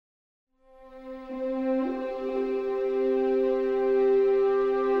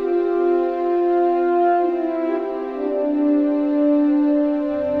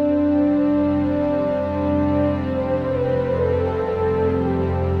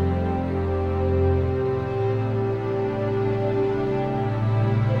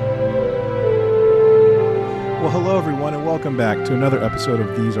everyone, and welcome back to another episode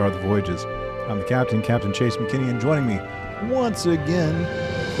of These Are the Voyages. I'm the captain, Captain Chase McKinney, and joining me once again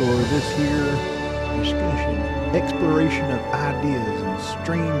for this here discussion, exploration of ideas and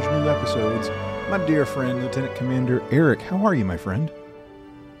strange new episodes, my dear friend, Lieutenant Commander Eric. How are you, my friend?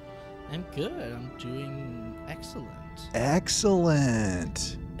 I'm good. I'm doing excellent.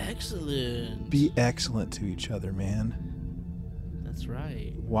 Excellent. Excellent. Be excellent to each other, man. That's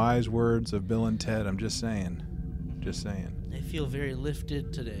right. Wise words of Bill and Ted. I'm just saying. Just saying. I feel very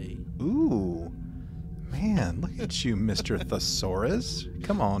lifted today. Ooh. Man, look at you, Mr. Thesaurus.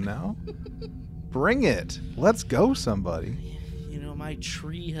 Come on now. Bring it. Let's go, somebody. You know, my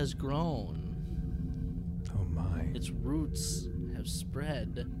tree has grown. Oh, my. Its roots have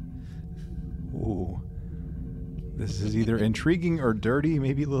spread. Ooh. This is either intriguing or dirty,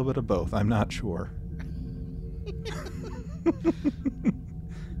 maybe a little bit of both. I'm not sure.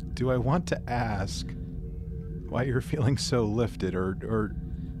 Do I want to ask why you're feeling so lifted, or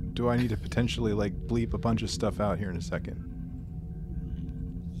do I need to potentially like bleep a bunch of stuff out here in a second?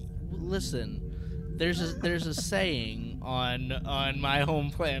 Listen, there's a saying on my home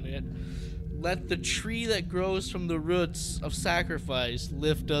planet. Let the tree that grows from the roots of sacrifice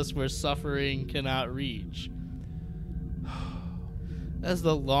lift us where suffering cannot reach. That's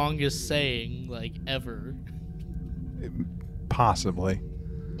the longest saying, like, ever. Possibly.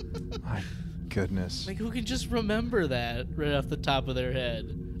 My goodness. Like, who can just remember that right off the top of their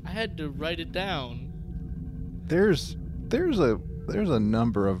head? I had to write it down. There's a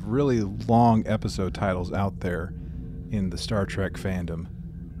number of really long episode titles out there in the Star Trek fandom.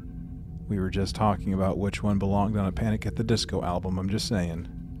 We were just talking about which one belonged on a Panic at the Disco album. I'm just saying.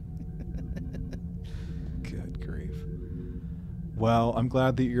 Good grief. Well, I'm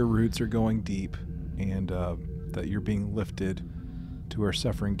glad that your roots are going deep and that you're being lifted to where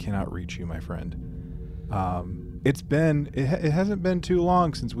suffering cannot reach you, my friend. It hasn't been too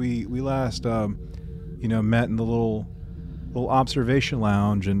long since we last met in the little observation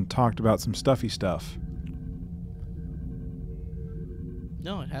lounge and talked about some stuffy stuff.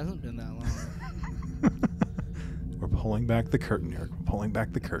 No, it hasn't been that long. We're pulling back the curtain, Eric. We're pulling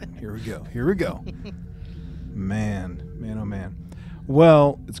back the curtain. Here we go. Man, oh man.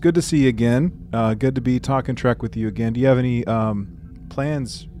 Well, it's good to see you again. Good to be talking Trek with you again. Do you have any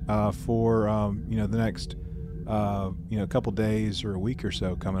plans for the next couple days or a week or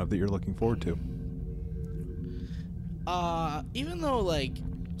so coming up that you're looking forward to? Even though like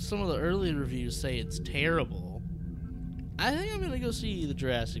some of the early reviews say it's terrible, I think I'm gonna go see the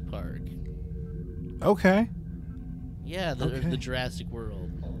Jurassic Park. Okay. Yeah, the Jurassic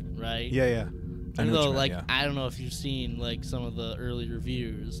World, right? Yeah. Even though, like, I don't know if you've seen like some of the early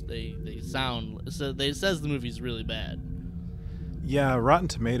reviews, they says the movie's really bad. Yeah, Rotten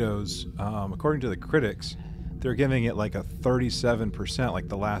Tomatoes, according to the critics, they're giving it like a 37%, like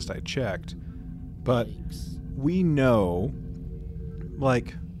the last I checked. But we know,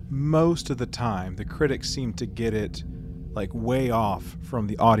 like, most of the time, the critics seem to get it like way off from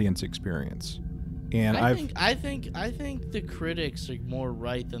the audience experience. And I think the critics are more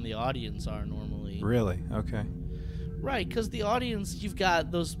right than the audience are normally. Really? Okay. Right, because the audience, you've got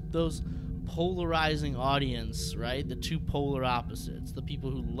those polarizing audience, right? The two polar opposites: the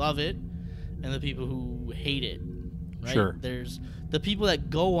people who love it and the people who hate it. Right? Sure. There's the people that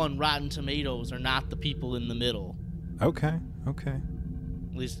go on Rotten Tomatoes are not the people in the middle. Okay.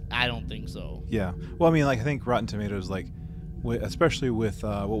 At least I don't think so. Yeah. Well, I mean, like, I think Rotten Tomatoes, like, especially with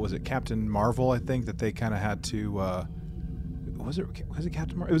what was it, Captain Marvel? I think that they kind of had to. Was it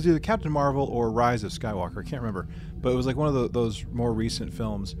Captain Marvel? It was either Captain Marvel or Rise of Skywalker. I can't remember, but it was like one of those more recent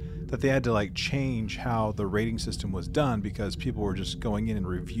films that they had to like change how the rating system was done because people were just going in and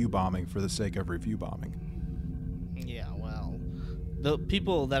review bombing for the sake of review bombing. Yeah, well, the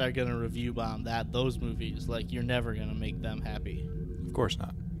people that are gonna review bomb those movies, like, you're never gonna make them happy. Of course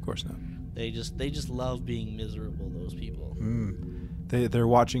not. They just love being miserable. Those people. They're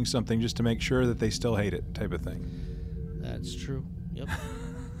watching something just to make sure that they still hate it, type of thing. That's true. Yep.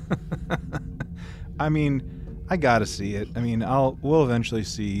 I mean, I gotta see it. I mean, we'll eventually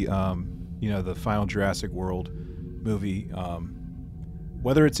see, the final Jurassic World movie,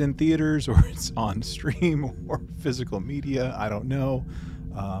 whether it's in theaters or it's on stream or physical media. I don't know.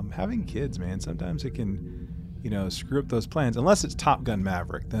 Having kids, man, sometimes it can, screw up those plans. Unless it's Top Gun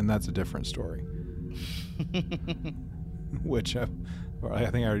Maverick, then that's a different story. Which I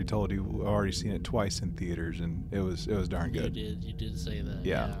think I already told you. I've already seen it twice in theaters, and it was darn good. You did say that.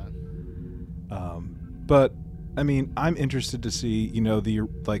 Yeah. But I mean, I'm interested to see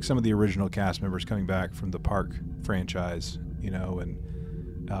some of the original cast members coming back from the Park franchise, and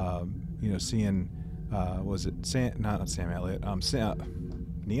seeing Was it Sam? Not Sam Elliott.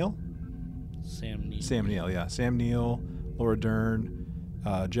 Neill. Sam Neill. Sam Neill. Yeah, Sam Neill, Laura Dern,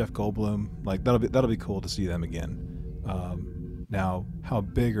 Jeff Goldblum. Like that'll be cool to see them again. Now, how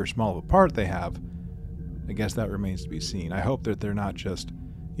big or small of a part they have, I guess that remains to be seen. I hope that they're not just,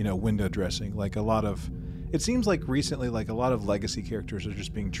 window dressing. Like a lot of, it seems like recently, like a lot of legacy characters are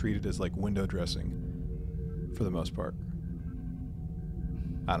just being treated as like window dressing, for the most part.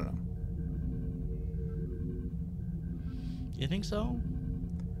 I don't know. You think so?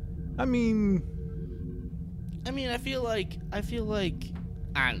 I mean, I feel like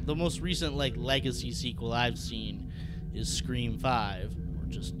the most recent like legacy sequel I've seen is Scream 5, or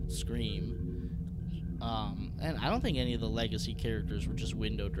just Scream. And I don't think any of the legacy characters were just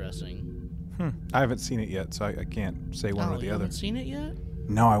window dressing. I haven't seen it yet, so I can't say one or the you other. Haven't seen it yet?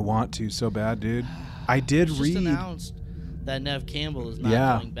 No, I want to so bad, dude. I did It's read. just announced that Neve Campbell is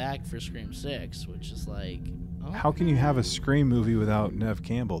not coming back for Scream 6, which is like. Okay. How can you have a Scream movie without Neve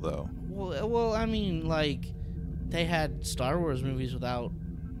Campbell, though? Well, I mean, like, they had Star Wars movies without,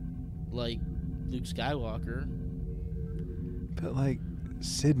 like, Luke Skywalker. But, like,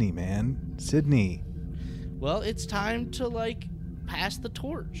 Sydney, man. Sydney. Well, it's time to, like, pass the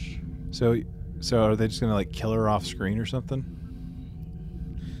torch. So are they just going to, like, kill her off screen or something?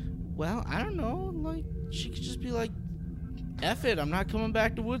 Well, I don't know. Like, she could just be like, F it, I'm not coming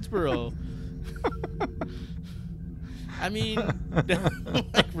back to Woodsboro. I mean,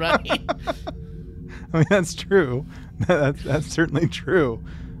 like, right? I mean, that's true. That's certainly true.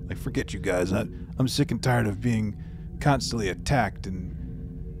 Like, forget you guys. I'm sick and tired of being constantly attacked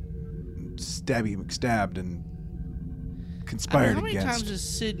and stabby McStabbed and conspired how many against. times has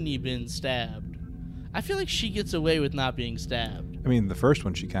Sydney been stabbed? I feel like she gets away with not being stabbed. I mean, the first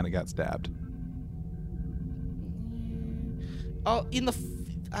one she kind of got stabbed. Oh, in the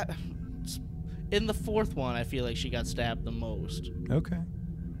fourth one, I feel like she got stabbed the most. Okay.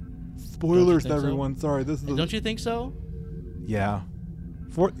 Spoilers, think so? everyone. Sorry, this is. Don't you think so? Yeah.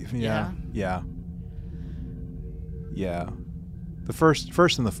 Yeah. The first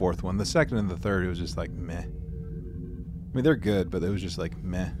and the fourth one. The second and the third, it was just like meh. I mean, they're good, but it was just like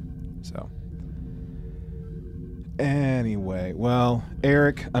meh. So. Anyway, well,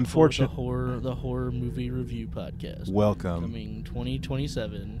 Eric, unfortunately, the horror movie review podcast. Welcome. Coming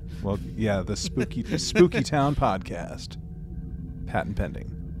 2027. Well, yeah, the Spooky Town podcast. Patent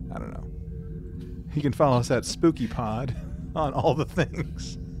pending. I don't know. You can follow us at Spooky Pod on all the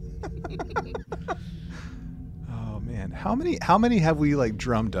things. Oh man, how many have we like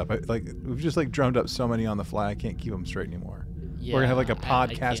drummed up? We've just like drummed up so many on the fly. I can't keep them straight anymore. Yeah, We're gonna have like a I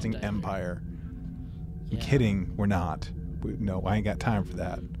podcasting can't empire. I'm Yeah. kidding. We're not. No, I ain't got time for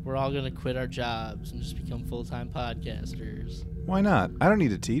that. We're all gonna quit our jobs and just become full-time podcasters. Why not? I don't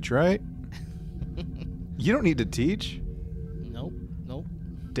need to teach, right? You don't need to teach. Nope.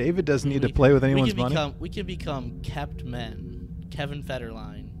 David doesn't need to play with anyone's money. We can become kept men. Kevin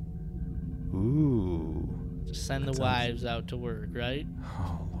Federline. Ooh. Just send the That sounds- wives out to work, right?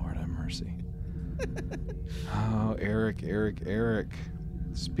 Oh, Lord have mercy. Oh, Eric.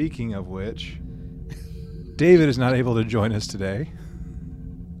 Speaking of which, David is not able to join us today.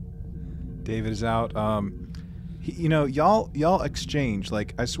 David is out. Y'all exchange.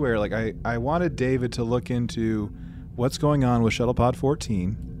 Like, I swear, like I wanted David to look into what's going on with Shuttlepod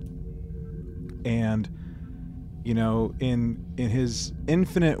 14, and in his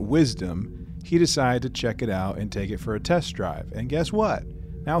infinite wisdom, he decided to check it out and take it for a test drive. And guess what?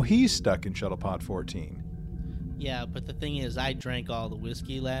 Now he's stuck in Shuttlepod 14. Yeah, but the thing is, I drank all the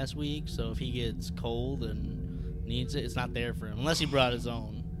whiskey last week, so if he gets cold and needs it, it's not there for him, unless he brought his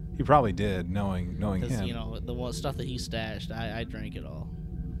own. He probably did, knowing Because, him. the one stuff that he stashed, I drank it all.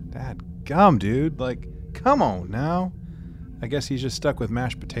 Dad gum, dude. Like, come on now. I guess he's just stuck with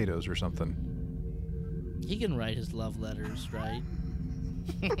mashed potatoes or something. He can write his love letters, right?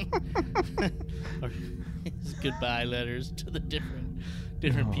 Or his goodbye letters to the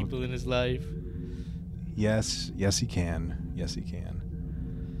different people in his life. Yes, he can. Yes, he can.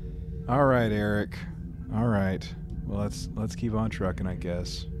 All right, Eric. All right. Well, let's keep on trucking, I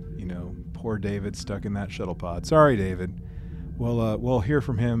guess. Poor David stuck in that shuttle pod. Sorry, David. We'll hear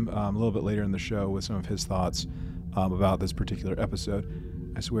from him a little bit later in the show with some of his thoughts about this particular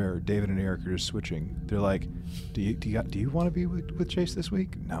episode. I swear, David and Eric are just switching. They're like, "Do you want to be with Chase this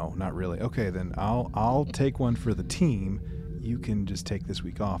week?" No, not really. Okay, then I'll take one for the team. You can just take this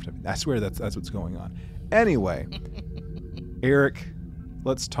week off. I swear that's what's going on. Anyway, Eric,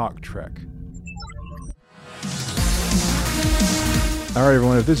 let's talk Trek. All right,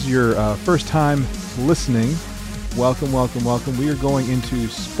 everyone. If this is your first time listening, welcome. We are going into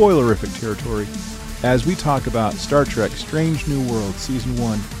spoilerific territory as we talk about Star Trek Strange New Worlds Season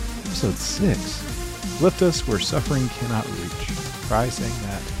 1, Episode 6, Lift Us Where Suffering Cannot Reach. Try saying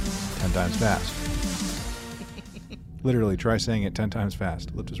that 10 times fast. Literally, try saying it 10 times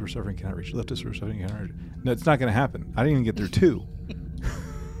fast. Lift us where suffering cannot reach. Lift us where suffering cannot reach. No, it's not going to happen. I didn't even get through 2.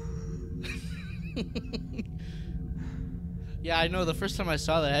 Yeah, I know. The first time I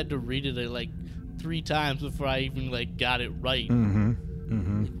saw that, I had to read it like 3 times before I even like got it right. Mm-hmm.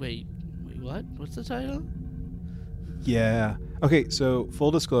 Mm-hmm. Like, wait, what? What's the title? Yeah. Okay, so full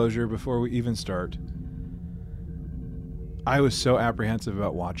disclosure before we even start. I was so apprehensive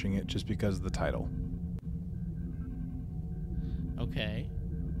about watching it just because of the title. Okay.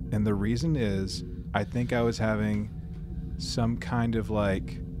 And the reason is, I think I was having some kind of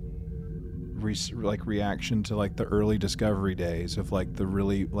like reaction to like the early Discovery days of like the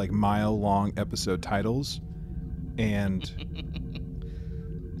really like mile-long episode titles, and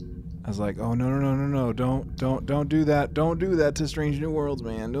I was like, oh no, don't do that, don't do that to Strange New Worlds,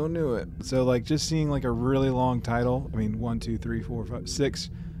 man, don't do it. So like just seeing like a really long title, I mean 1, 2, 3, 4, 5, 6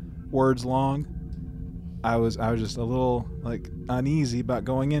 words long, I was just a little like uneasy about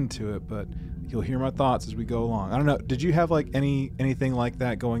going into it, but you'll hear my thoughts as we go along. I don't know. Did you have like anything like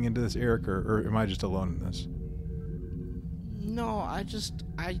that going into this, Eric, or am I just alone in this? No, I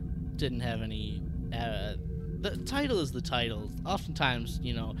didn't have any. The title is the title. Oftentimes,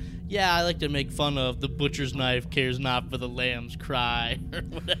 yeah, I like to make fun of the butcher's knife cares not for the lamb's cry or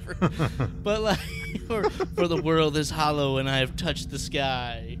whatever. But like, or for the world is hollow and I have touched the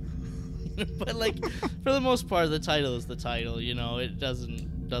sky. But like, for the most part, the title is the title. It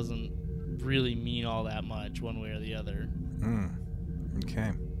doesn't really mean all that much one way or the other.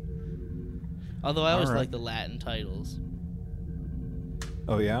 Okay. Although I always like the Latin titles.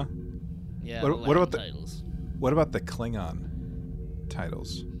 Oh yeah. Yeah. What about titles? What about the Klingon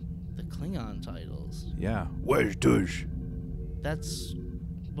titles? The Klingon titles. Yeah. Where's Dush?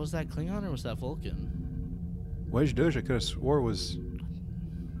 Was that Klingon or was that Vulcan? Where's Dush? I could have swore was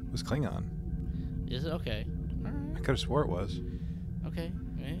Klingon. Is it? Okay. All right. I could have swore it was. Okay.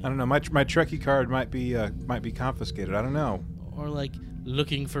 Yeah. I don't know. My Trekkie card might be confiscated. I don't know. Or like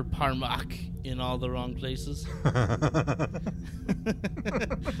looking for Parmak in all the wrong places. Oh,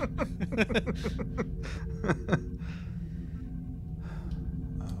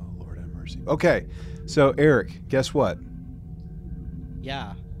 Lord have mercy. Okay, so Eric, guess what?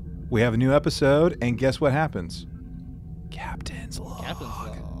 Yeah. We have a new episode, and guess what happens? Captain's log. Captain's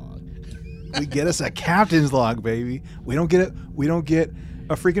log. We get us a captain's log, baby. We don't get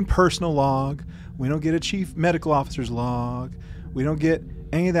a freaking personal log. We don't get a chief medical officer's log. We don't get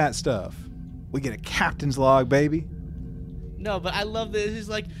any of that stuff. We get a captain's log, baby. No, but I love this. He's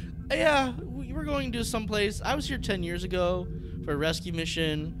like, yeah, we're going to someplace. I was here 10 years ago for a rescue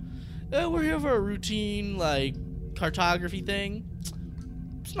mission. We're here for a routine, like, cartography thing.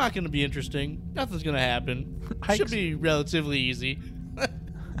 It's not going to be interesting. Nothing's going to happen. Should be relatively easy.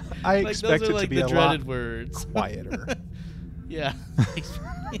 I expect it to be the a dreaded lot words. quieter. Yeah.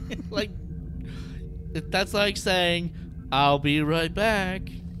 Like, that's like saying, I'll be right back.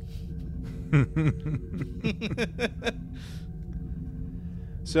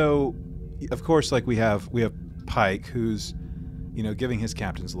 So, of course, like we have Pike, who's, giving his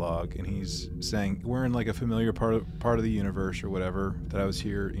captain's log, and he's saying we're in like a familiar part of the universe or whatever, that I was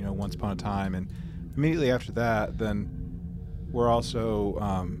here, once upon a time, and immediately after that, then we're also,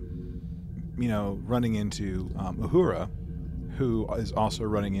 running into Uhura, who is also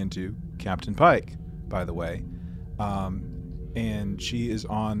running into Captain Pike, by the way. And she is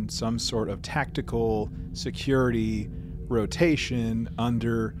on some sort of tactical security rotation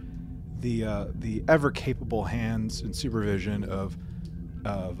under the ever capable hands and supervision of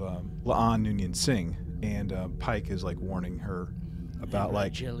La'an Noonien Singh, and Pike is like warning her about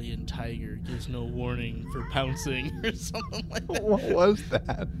like Jellian tiger gives no warning for pouncing or something like that. What was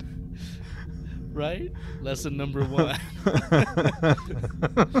that? Right? Lesson number 1.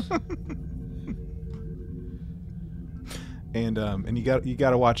 And you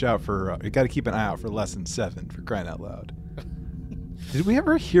got to watch out for you got to keep an eye out for lesson 7, for crying out loud. Did we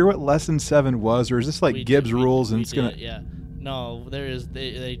ever hear what lesson 7 was, or is this like Gibbs rules and it's gonna? Yeah. No, there is.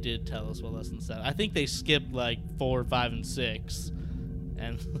 They did tell us what lesson 7. I think they skipped like 4, 5, and 6,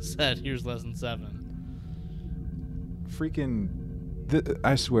 and said, "Here's lesson 7." Freaking!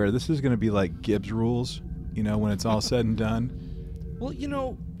 I swear, this is gonna be like Gibbs rules. When it's all said and done. Well,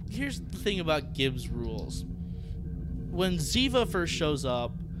 here's the thing about Gibbs rules. When Ziva first shows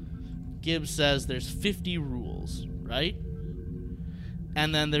up, Gibbs says there's 50 rules, right?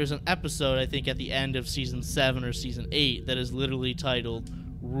 And then there's an episode, I think, at the end of season 7 or season 8 that is literally titled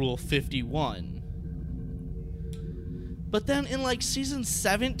Rule 51. But then in like season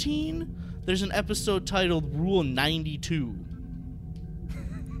 17, there's an episode titled Rule 92.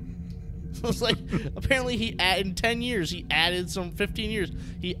 So it's like, apparently in 10 years, he added some, 15 years,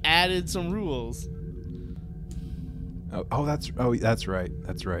 he added some rules. That's right.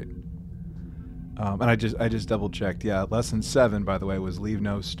 And I just double checked. Yeah, lesson 7, by the way, was leave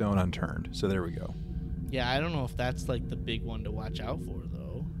no stone unturned. So there we go. Yeah, I don't know if that's like the big one to watch out for,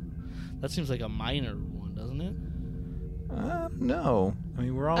 though. That seems like a minor one, doesn't it? No. I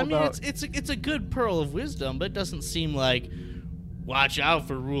mean, we're all about... it's a good pearl of wisdom, but it doesn't seem like, watch out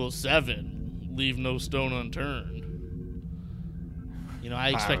for Rule 7, leave no stone unturned. You know,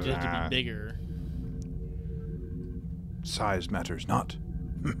 I expected it to be bigger. Size matters not.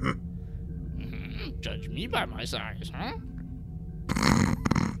 Judge me by my size, huh?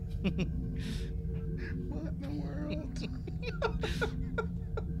 What in the world?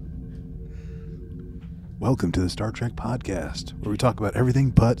 Welcome to the Star Trek podcast, where we talk about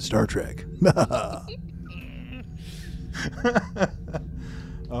everything but Star Trek.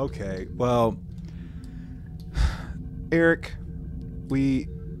 Okay, well, Eric,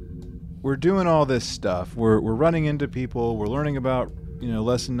 we're doing all this stuff. We're running into people. We're learning about,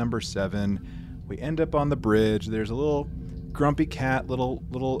 lesson number 7. We end up on the bridge. There's a little grumpy cat, little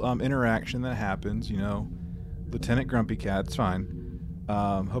interaction that happens. Lieutenant Grumpy Cat. It's fine.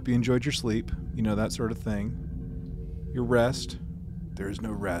 Hope you enjoyed your sleep. That sort of thing. Your rest. There is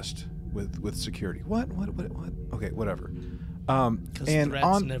no rest with security. What? Okay, whatever. Because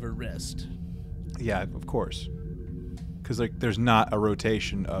threats never rest. Yeah, of course. Because there's not a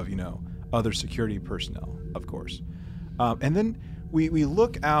rotation of other security personnel, of course. And then we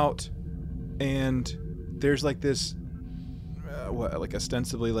look out, and there's this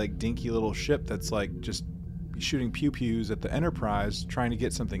ostensibly dinky little ship that's just shooting pew-pews at the Enterprise, trying to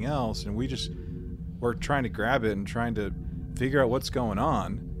get something else, and we're trying to grab it and trying to figure out what's going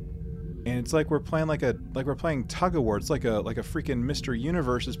on. And it's like we're playing we're playing tug of war. It's like a freaking Mr.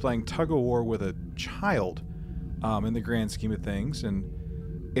 Universe is playing tug of war with a child, in the grand scheme of things. And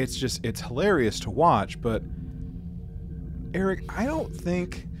it's hilarious to watch. But Eric, I don't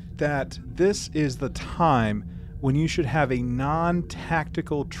think that this is the time when you should have a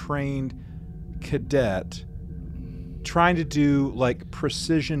non-tactical trained cadet trying to do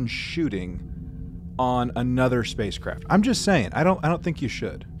precision shooting on another spacecraft. I'm just saying, I don't think you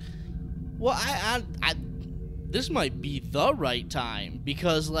should. Well, I this might be the right time,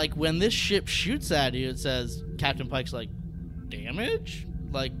 because when this ship shoots at you, it says Captain Pike's damage,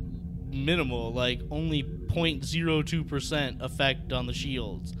 minimal, only 0.02% effect on the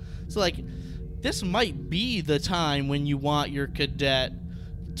shields. So this might be the time when you want your cadet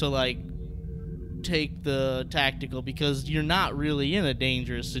to take the tactical, because you're not really in a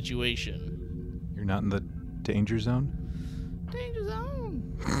dangerous situation. You're not in the danger zone? Danger zone.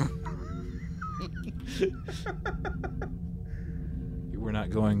 We're not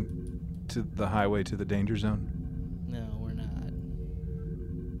going to the highway to the danger zone? No, we're not.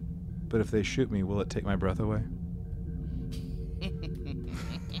 But if they shoot me, will it take my breath away?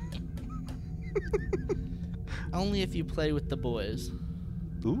 Only if you play with the boys.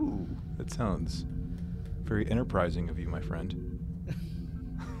 Ooh, that sounds very enterprising of you, my friend.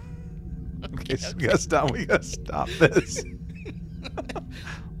 Okay, so we gotta stop this.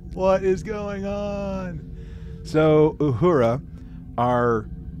 What is going on? So Uhura, our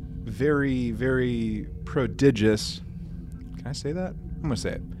very, very prodigious, can I say that? I'm gonna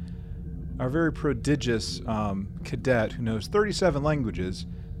say it. Our very prodigious cadet who knows 37 languages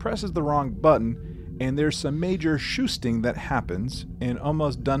presses the wrong button, and there's some major shoosting that happens and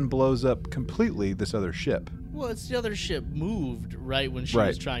almost done blows up completely this other ship. Well, it's the other ship moved right when she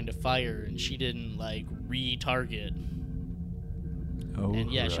was trying to fire, and she didn't re-target. Oh,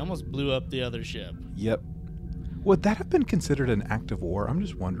 and yeah, she almost blew up the other ship. Yep. Would that have been considered an act of war? I'm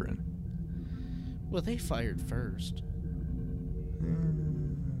just wondering. Well, they fired first.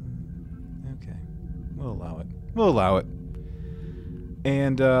 Okay. We'll allow it.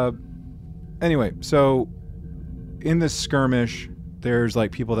 And anyway, so in this skirmish, there's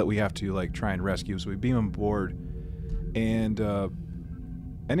people that we have to try and rescue. So we beam them aboard. And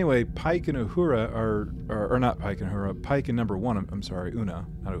anyway, Pike and Uhura or not Pike and Uhura, Pike and number 1, I'm sorry, Una,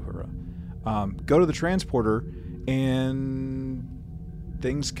 not Uhura, go to the transporter, and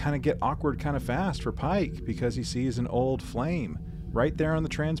things kind of get awkward kind of fast for Pike, because he sees an old flame right there on the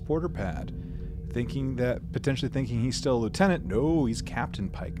transporter pad, potentially thinking he's still a lieutenant. No, he's Captain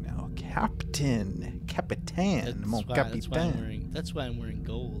Pike now. Capitan. That's why I'm wearing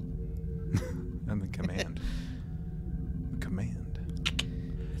gold. And the command.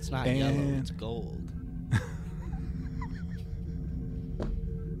 It's not yellow, it's gold.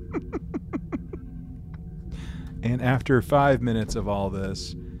 And after 5 minutes of all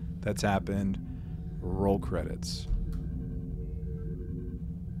this that's happened, roll credits.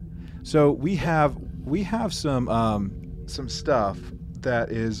 So we have some stuff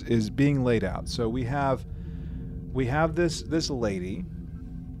that is being laid out. So we have this lady.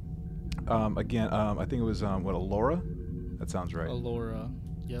 Again, I think it was Alora? That sounds right. Alora.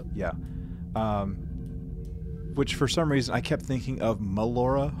 Yep. Yeah. Which for some reason I kept thinking of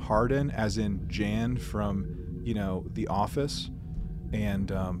Melora Hardin as in Jan from, The Office. And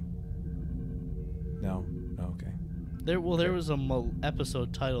no, okay. There was a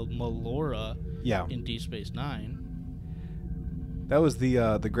episode titled Melora Yeah. in Deep Space Nine. That was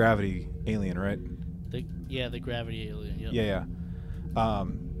the gravity alien, right? The gravity alien. Yep. Yeah.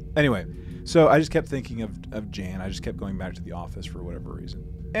 Anyway, so I just kept thinking of Jan. I just kept going back to The Office for whatever reason.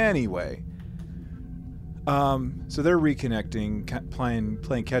 Anyway, so they're reconnecting,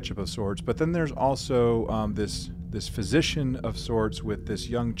 playing catch up of sorts. But then there's also this physician of sorts with this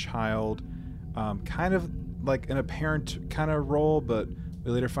young child, kind of like an apparent kind of role, but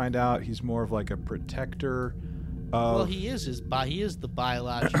we later find out he's more of like a protector. Well, he is the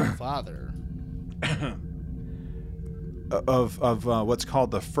biological father of what's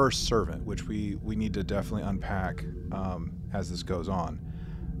called the first servant, which we need to definitely unpack as this goes on.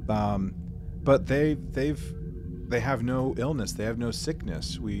 But they have no illness, they have no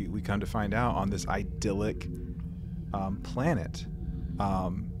sickness. We come to find out on this idyllic planet,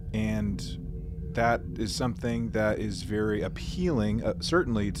 and that is something that is very appealing,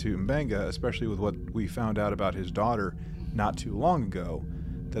 certainly to M'Benga, especially with what we found out about his daughter not too long ago,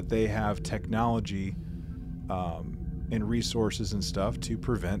 that they have technology and resources and stuff to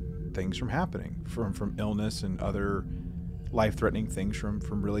prevent things from happening, from illness and other life-threatening things from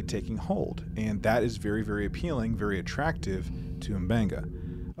really taking hold. And that is very, very appealing, very attractive to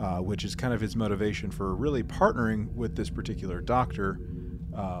M'Benga, which is kind of his motivation for really partnering with this particular doctor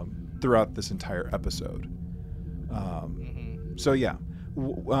throughout this entire episode. So yeah,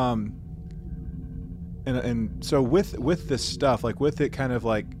 and so with this stuff, like with it kind of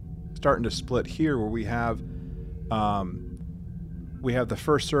like starting to split here, where we have the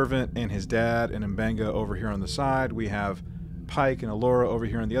first servant and his dad and M'Benga over here on the side. We have Pike and Alora over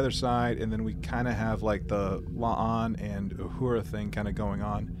here on the other side, and then we kind of have like the La'an and Uhura thing kind of going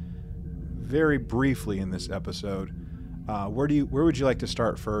on very briefly in this episode. Where would you like to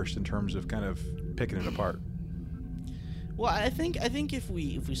start first in terms of kind of picking it apart? Well, I think if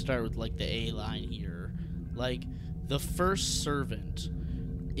we start with like the A line here, like the first servant,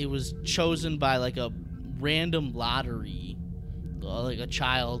 it was chosen by like a random lottery, like a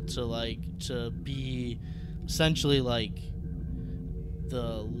child to be essentially like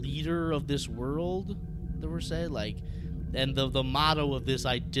the leader of this world that we're saying, like, and the motto of this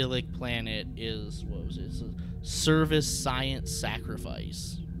idyllic planet is, what was it? It's service, science,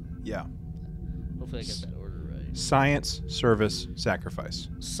 sacrifice. Yeah. Hopefully I got that order right. Science, service, sacrifice.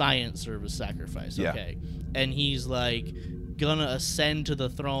 Science, service, sacrifice. Yeah. Okay. And he's like gonna ascend to the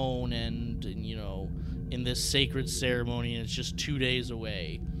throne and in this sacred ceremony, and it's just 2 days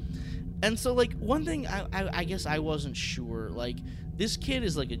away. And so like one thing I guess I wasn't sure, like this kid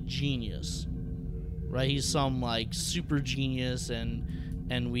is like a genius, right? He's some like super genius, and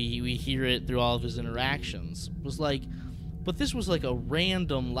we hear it through all of his interactions. It was like, but this was like a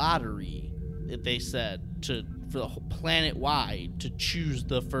random lottery that they said for the whole planet wide to choose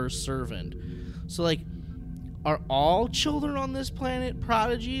the first servant. So like, are all children on this planet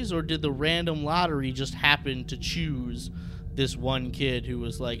prodigies, or did the random lottery just happen to choose this one kid who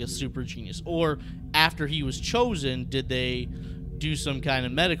was like a super genius? Or after he was chosen, did they do some kind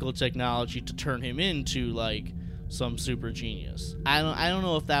of medical technology to turn him into like some super genius? I don't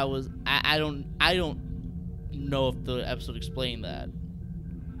know if that was I don't know if the episode explained that.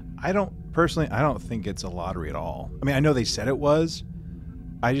 I don't think it's a lottery at all. I mean, I know they said it was.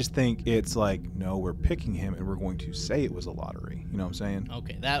 I just think it's like, no, we're picking him and we're going to say it was a lottery. You know what I'm saying?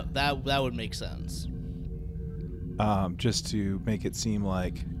 Okay, that would make sense. Just to make it seem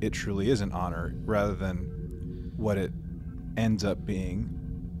like it truly is an honor rather than what it ends up being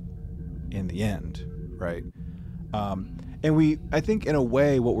in the end, right? And I think in a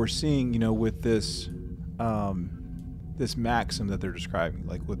way what we're seeing, with this this maxim that they're describing,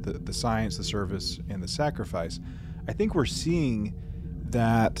 like with the science, the service, and the sacrifice, I think we're seeing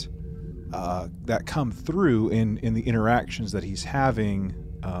that come through in the interactions that he's having,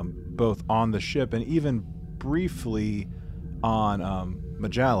 both on the ship and even briefly on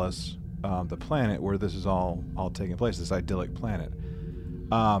Majalis, the planet where this is all taking place, this idyllic planet.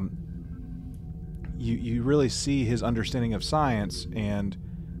 You really see his understanding of science and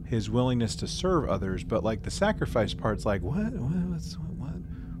his willingness to serve others, but like the sacrifice part's like, what?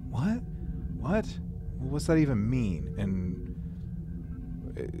 What's that even mean? And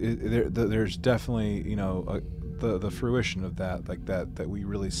there's definitely, you know, the fruition of that, like that we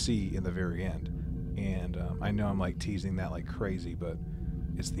really see in the very end. And I know I'm like teasing that like crazy, but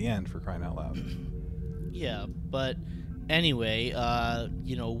it's the end, for crying out loud. Yeah, but anyway,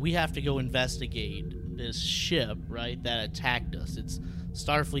 you know, we have to go investigate this ship, right, that attacked us. It's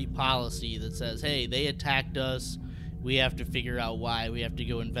Starfleet policy that says, hey, they attacked us. We have to figure out why. We have to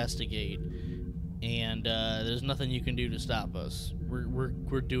go investigate. And there's nothing you can do to stop us.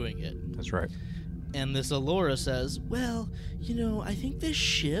 We're doing it. That's right. And this Alora says, well, you know, I think this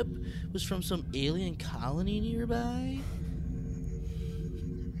ship was from some alien colony nearby.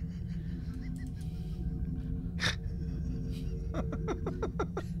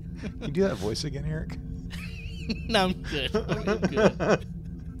 Can you do that voice again, Eric? No, I'm good. I'm good.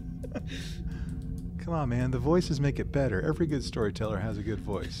 Come on, man. The voices make it better. Every good storyteller has a good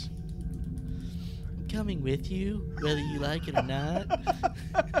voice. I'm coming with you, whether you like it or not.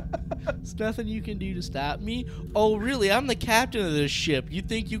 There's nothing you can do to stop me. Oh, really? I'm the captain of this ship. You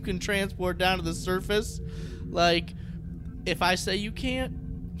think you can transport down to the surface? Like, if I say you can't,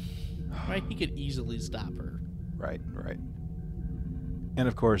 right? He could easily stop her. Right. And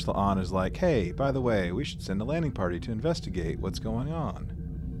of course, La'an is like, hey, by the way, we should send a landing party to investigate what's going on.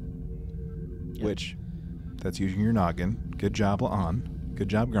 Yep. Which, that's using your noggin. Good job, La'an. Good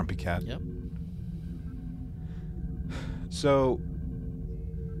job, Grumpy Cat. Yep. So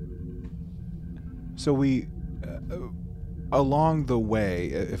we, along the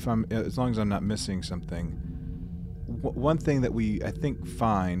way, as long as I'm not missing something, one thing that we, I think,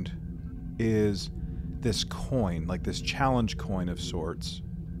 find is this coin, like this challenge coin of sorts,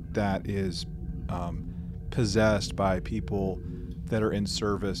 that is possessed by people that are in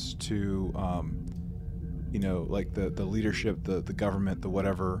service to, you know, like the leadership, the government, the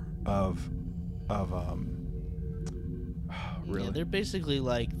whatever of really? Yeah, they're basically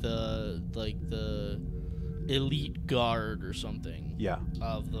like the elite guard or something. Yeah.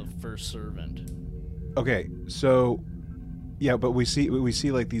 Of the first servant. Okay, so yeah, but we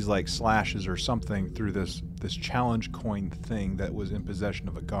see like these like slashes or something through this challenge coin thing that was in possession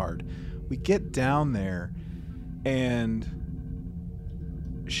of a guard. We get down there, and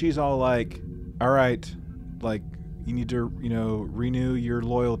she's all like, "All right, like you need to, you know, renew your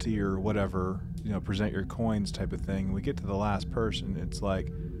loyalty or whatever, you know, present your coins type of thing." And we get to the last person. It's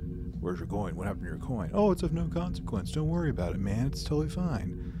like, "Where's your coin? What happened to your coin?" "Oh, it's of no consequence. Don't worry about it, man. It's totally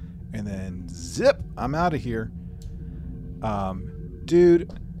fine." And then zip, I'm out of here.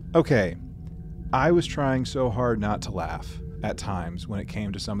 Dude, okay. I was trying so hard not to laugh at times when it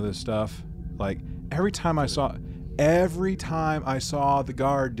came to some of this stuff. Like every time I saw the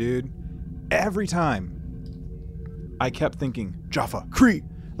guard, dude, every time I kept thinking, Jaffa, Kree.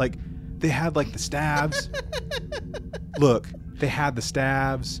 Like they had like the stabs. Look, they had the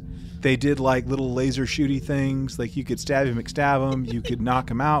stabs. They did like little laser shooty things. Like you could stab him, McStab him. You could knock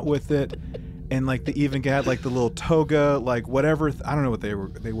him out with it. And like they even had like the little toga, like whatever. I don't know what they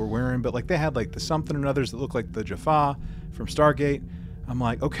were wearing, but like they had like the something and others that looked like the Jaffa from Stargate. I'm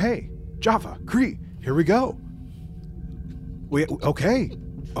like, okay, Jaffa, Kree, here we go.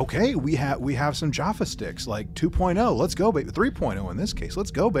 Okay, we have some Jaffa sticks, like 2.0. Let's go, baby. 3.0 in this case.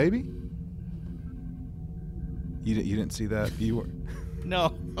 Let's go, baby. You didn't see that? You were.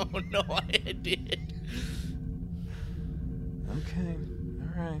 No, I did. Okay.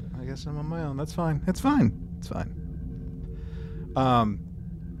 All right, I guess I'm on my own. That's fine. It's fine.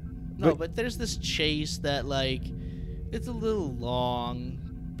 No, but there's this chase that like it's a little long,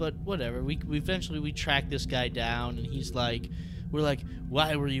 but whatever. We eventually track this guy down, and he's like, we're like,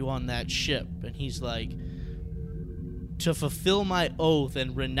 why were you on that ship? And he's like, to fulfill my oath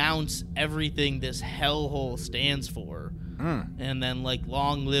and renounce everything this hellhole stands for. And then like,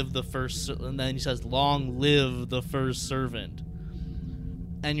 long live the first. And then he says, long live the first servant.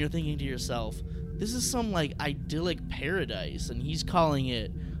 And you're thinking to yourself, this is some like idyllic paradise, and he's calling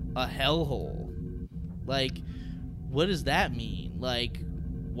it a hellhole. Like, what does that mean? Like,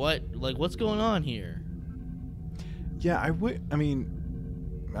 what's going on here? Yeah, I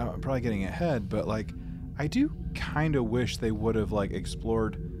mean, I'm probably getting ahead, but like, I do kind of wish they would have like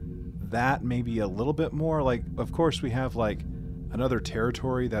explored that maybe a little bit more. Like, of course, we have like another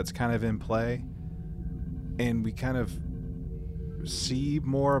territory that's kind of in play, and we kind of see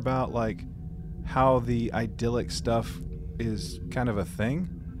more about like how the idyllic stuff is kind of a thing.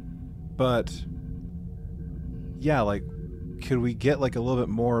 But yeah, like, could we get like a little bit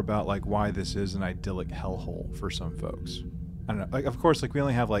more about like why this is an idyllic hellhole for some folks? don't know. Like, of course, like we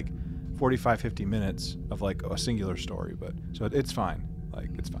only have like 45, 50 minutes of like a singular story, but so it's fine. Like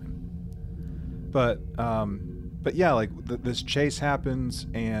it's fine. But yeah, like this chase happens,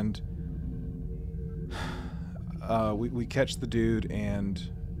 and we catch the dude, and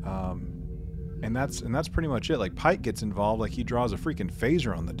that's pretty much it. Like Pike gets involved. Like he draws a freaking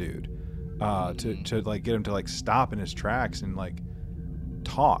phaser on the dude to like get him to like stop in his tracks and like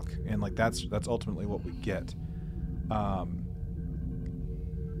talk, and like that's ultimately what we get.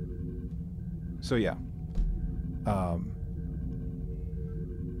 So yeah.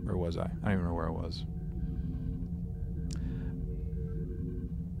 Where was I? I don't even know where I was.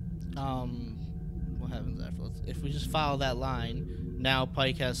 What happens after? If we just follow that line, now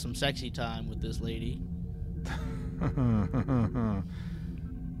Pike has some sexy time with this lady.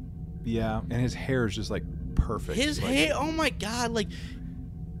 Yeah, and his hair is just like perfect. His hair, oh my god, like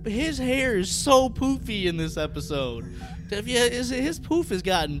his hair is so poofy in this episode. His poof has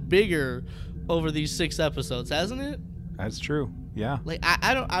gotten bigger over these 6 episodes, hasn't it? That's true. Yeah. Like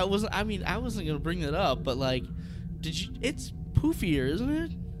I wasn't gonna bring that up, but like, it's poofier, isn't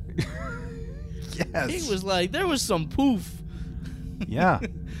it? Yes. It was like there was some poof. Yeah.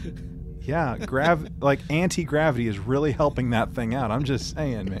 Yeah. Like anti-gravity is really helping that thing out. I'm just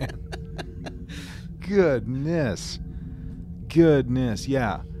saying, man. Goodness.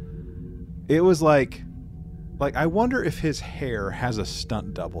 Yeah. It was like I wonder if his hair has a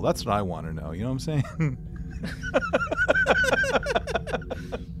stunt double. That's what I want to know. You know what I'm saying?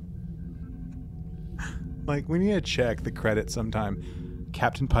 Like we need to check the credits sometime.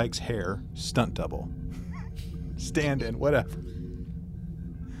 Captain Pike's hair, stunt double. Stand-in, whatever.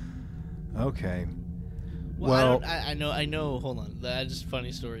 Okay. Well, I know. Hold on, that's just a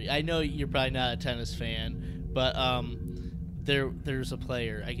funny story. I know you're probably not a tennis fan, but there's a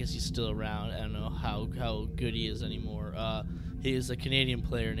player. I guess he's still around. I don't know how good he is anymore. He is a Canadian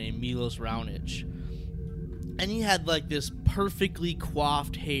player named Milos Raonic, and he had like this perfectly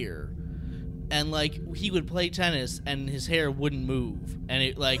coiffed hair, and like he would play tennis and his hair wouldn't move, and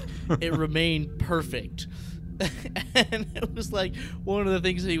it remained perfect. And it was like one of the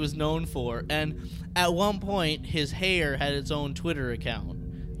things that he was known for. And at one point, his hair had its own Twitter account.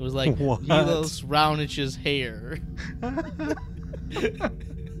 It was like Milos Raunic's hair.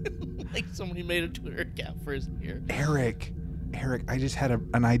 Like somebody made a Twitter account for his hair. Eric, I just had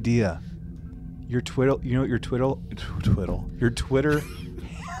an idea. Your Twitter, you know what your Twitter, your Twitter,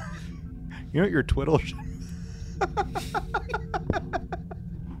 you know what your Twitter,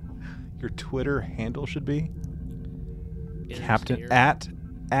 your Twitter handle should be? Captain at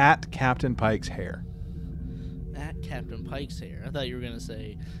Captain Pike's hair. At Captain Pike's hair. I thought you were gonna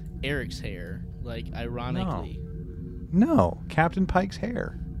say Eric's hair, like ironically. No, Captain Pike's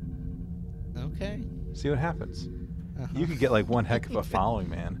hair. Okay. See what happens. You could get like one heck of a following,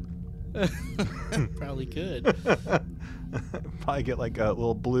 man. Probably could. Probably get like a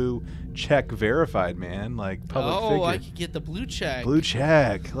little blue check verified, man. Like public figure. Oh, I could get the blue check. Blue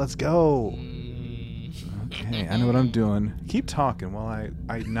check. Let's go. Okay, I know what I'm doing. Keep talking while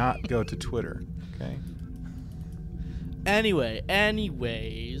I not go to Twitter. Okay.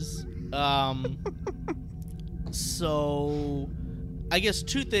 Anyways, so I guess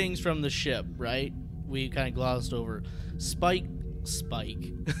 2 things from the ship, right? We kind of glossed over. Spike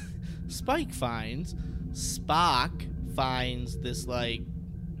finds this like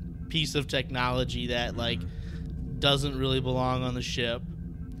piece of technology that like doesn't really belong on the ship,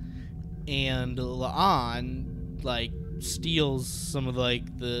 and La'an like steals some of like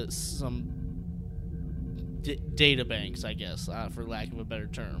some data banks, I guess, for lack of a better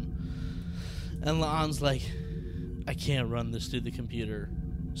term. And La'an's like, I can't run this through the computer,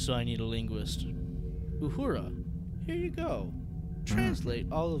 so I need a linguist. Uhura, here you go.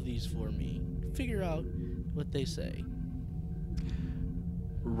 Translate all of these for me. Figure out what they say.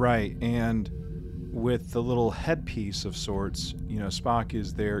 Right, and with the little headpiece of sorts, you know, Spock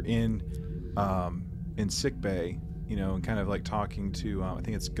is there in sickbay, you know, and kind of like talking to, I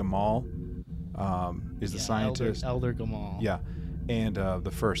think it's Gamal, is the scientist. Elder Gamal. Yeah, and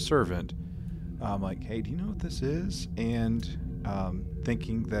the first servant. Like, hey, do you know what this is? And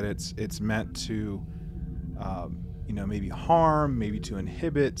thinking that it's meant to, you know, maybe harm, maybe to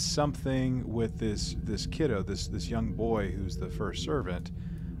inhibit something with this kiddo, this young boy who's the first servant,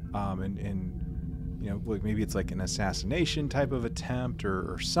 and you know, maybe it's like an assassination type of attempt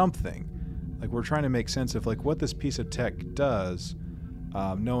or something. Like we're trying to make sense of like what this piece of tech does,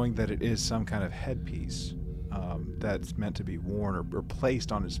 knowing that it is some kind of headpiece that's meant to be worn or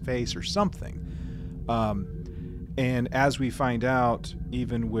placed on his face or something. And as we find out,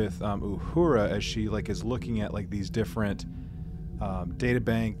 even with Uhura, as she like is looking at like these different data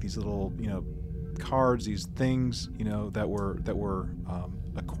bank, these little, cards, these things, that were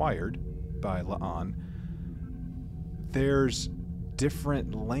acquired by La'an. There's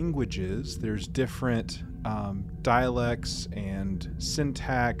different languages, there's different dialects and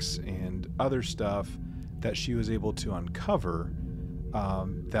syntax and other stuff that she was able to uncover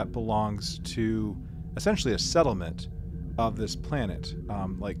that belongs to essentially a settlement of this planet,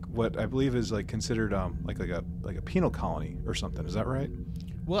 like what I believe is like considered like a penal colony or something. Is that right?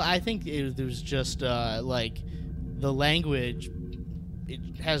 Well, I think it was just like the language.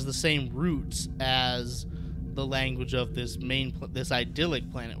 It has the same roots as the language of this this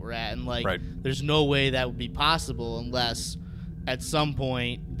idyllic planet we're at, and like Right. there's no way that would be possible unless at some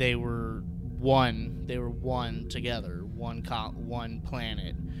point they were one. They were one together, one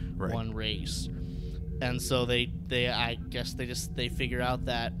planet, Right. one race. And so they I guess they figure out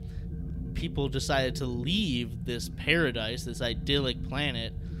that people decided to leave this paradise, this idyllic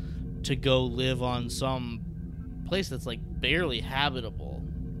planet, to go live on some place that's like barely habitable.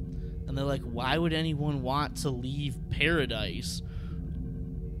 And they're like, why would anyone want to leave paradise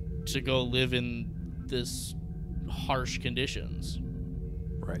to go live in this harsh conditions?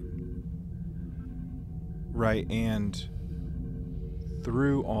 Right. Right, and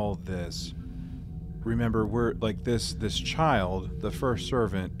through all this, remember, we're like this child, the first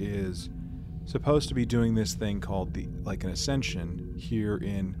servant, is supposed to be doing this thing called an ascension here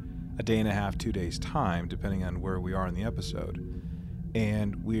in a day and a half, 2 days time, depending on where we are in the episode.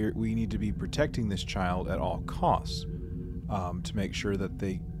 And we need to be protecting this child at all costs, to make sure that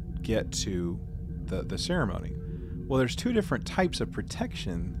they get to the ceremony. Well, there's two different types of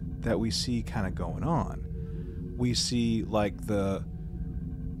protection that we see kind of going on. We see like the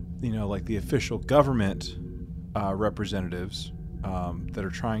official government representatives that are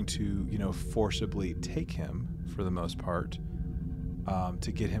trying to, forcibly take him, for the most part,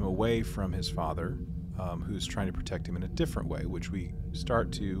 to get him away from his father, who's trying to protect him in a different way, which we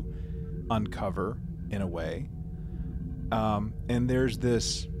start to uncover in a way. And there's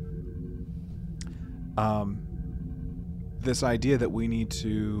this idea that we need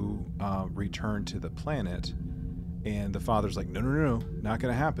to return to the planet. And the father's like, no, not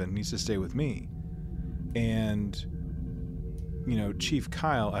going to happen. It needs to stay with me. And, Chief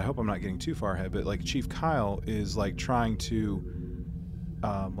Kyle, I hope I'm not getting too far ahead, but like Chief Kyle is like trying to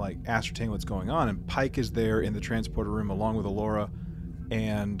ascertain what's going on. And Pike is there in the transporter room along with Allura.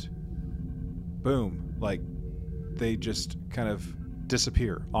 And boom, like they just kind of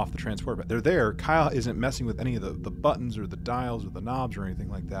disappear off the transporter. But they're there. Kyle isn't messing with any of the buttons or the dials or the knobs or anything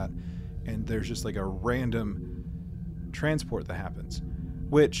like that. And there's just like a random transport that happens,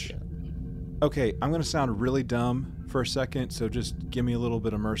 which, okay, I'm going to sound really dumb for a second, so just give me a little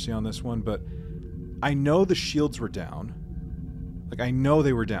bit of mercy on this one, but I know the shields were down. Like, I know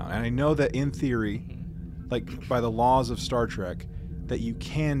they were down, and I know that in theory, like by the laws of Star Trek, that you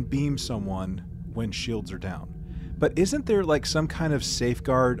can beam someone when shields are down. But isn't there like some kind of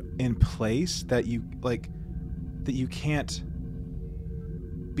safeguard in place that you can't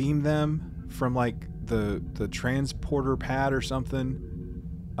beam them from like the transporter pad or something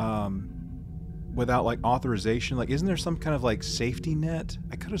without like authorization? Like, isn't there some kind of like safety net?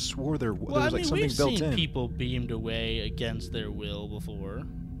 I could have swore there was like something built in. We've seen people beamed away against their will before.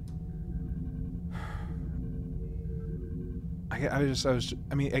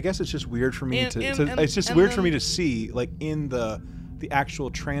 I guess it's just weird for me it's weird for me to see like in the actual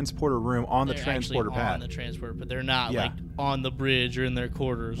transporter room on the transporter pad. On the transporter, but they're not like on the bridge or in their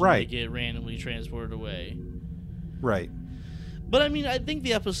quarters when they get randomly transported away. Right. But I mean, I think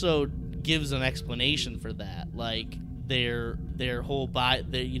the episode gives an explanation for that. Like their whole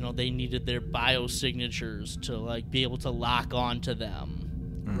they needed their biosignatures to like be able to lock onto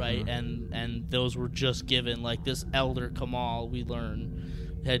them, right? And those were just given. Like this Elder Kamal, we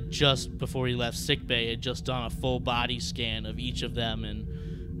learn, had just before he left sickbay had just done a full body scan of each of them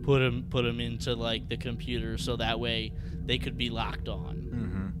and put them into like the computer so that way they could be locked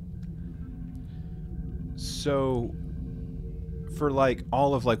on. So for like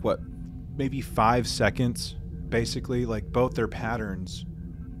all of like what, maybe 5 seconds, basically like both their patterns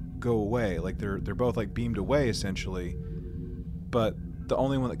go away. Like they're both like beamed away essentially, but the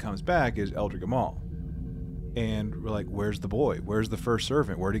only one that comes back is Elder Gamal. And we're like, where's the boy? Where's the first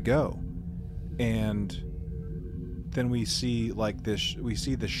servant? Where'd he go? And then we see like this. We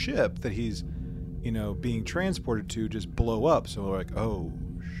see the ship that he's, being transported to just blow up. So we're like, oh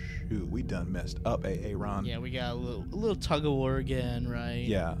shoot, we done messed up, Ron. Yeah, we got a little tug of war again, right?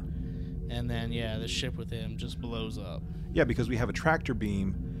 Yeah. And then the ship with him just blows up. Yeah, because we have a tractor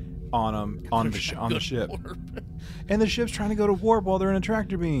beam, on them on the ship, and the ship's trying to go to warp while they're in a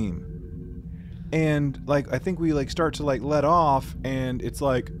tractor beam, and like I think we like start to like let off, and it's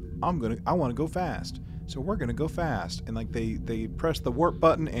like I want to go fast, so we're gonna go fast, and like they press the warp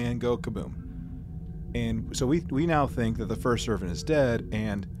button and go kaboom, and so we now think that the first servant is dead,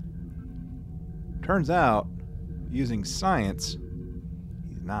 and turns out using science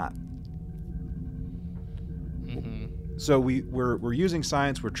he's not. So we're using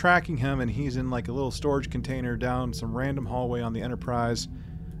science, we're tracking him, and he's in like a little storage container down some random hallway on the Enterprise,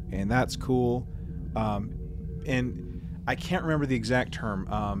 and that's cool. And I can't remember the exact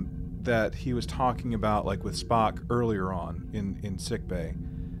term that he was talking about, like with Spock earlier on in sickbay,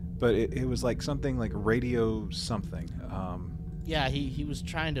 but it was like something like radio something. Yeah, he was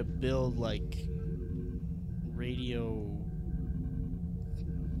trying to build like radio.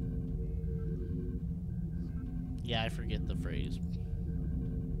 Yeah, I forget the phrase.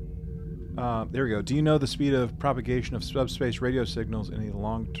 There we go. Do you know the speed of propagation of subspace radio signals in a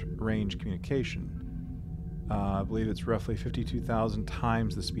long-range communication? I believe it's roughly 52,000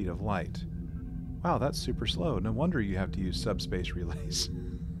 times the speed of light. Wow, that's super slow. No wonder you have to use subspace relays.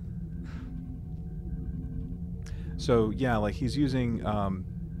 So yeah, like he's using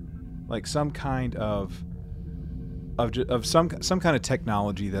like some kind of some kind of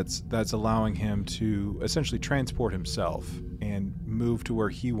technology that's allowing him to essentially transport himself and move to where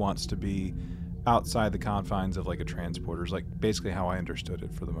he wants to be outside the confines of like a transporter is like basically how I understood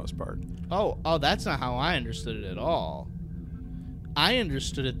it for the most part. Oh, that's not how I understood it at all. I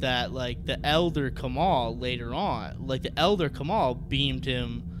understood it that like the Elder Kamal later on, like the Elder Kamal beamed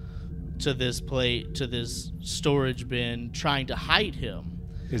him to this storage bin trying to hide him.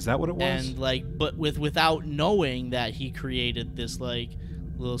 Is that what it was? And like, but without knowing that he created this like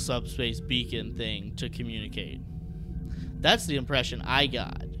little subspace beacon thing to communicate. That's the impression I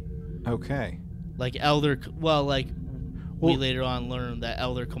got. Okay. Like we later on learned that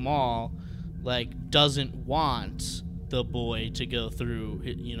Elder Kamal like doesn't want the boy to go through,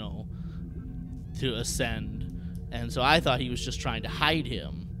 you know, to ascend, and so I thought he was just trying to hide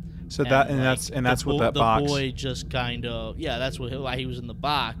him. So that's what that box. The boy just kind of that's why he was in the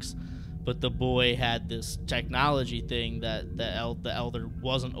box, but the boy had this technology thing that the elder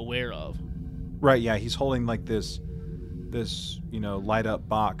wasn't aware of. Right. Yeah, he's holding like this you know light up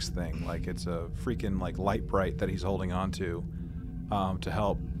box thing, like it's a freaking like light bright that he's holding on to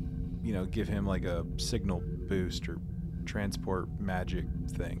help you know give him like a signal boost or transport magic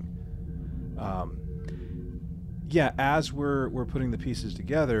thing. Yeah, as we're putting the pieces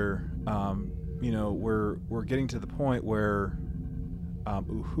together, you know, we're getting to the point where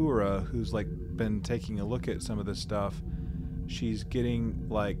Uhura, who's like been taking a look at some of this stuff, she's getting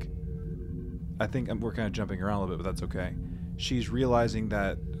like, I think we're kind of jumping around a little bit, but that's okay. She's realizing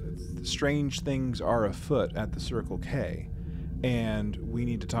that strange things are afoot at the Circle K, and we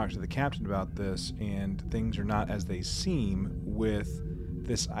need to talk to the captain about this, and things are not as they seem with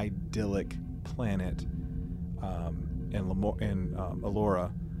this idyllic planet. And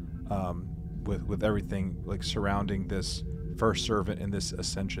Alora, with everything like surrounding this first servant in this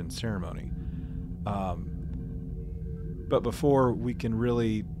ascension ceremony. But before we can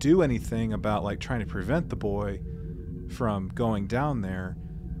really do anything about like trying to prevent the boy from going down there,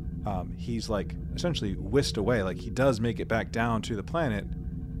 he's like essentially whisked away. Like he does make it back down to the planet,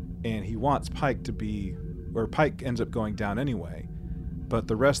 and he wants Pike to be, or Pike ends up going down anyway. But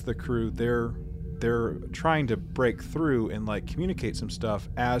the rest of the crew, they're trying to break through and like communicate some stuff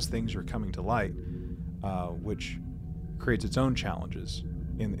as things are coming to light, which creates its own challenges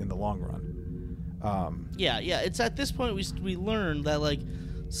in the long run. Yeah. It's at this point we learned that like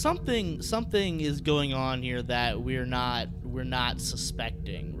something is going on here that we're not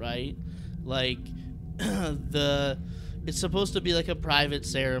suspecting, right? Like it's supposed to be like a private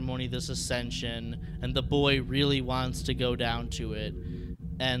ceremony, this ascension, and the boy really wants to go down to it.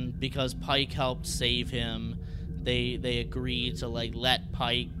 And because Pike helped save him, they agree to like let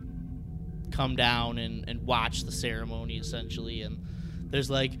Pike come down and watch the ceremony essentially. And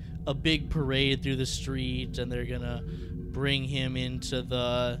there's like a big parade through the street, and they're gonna bring him into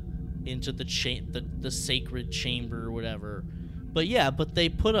the sacred chamber or whatever. But they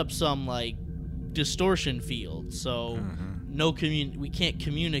put up some like distortion field, so we can't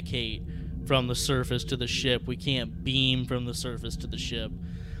communicate from the surface to the ship. We can't beam from the surface to the ship.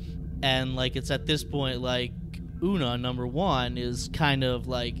 And like it's at this point like Una number 1 is kind of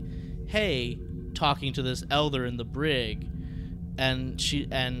like, hey, talking to this elder in the brig, and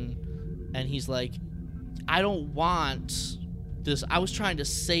he's like, I don't want this. I was trying to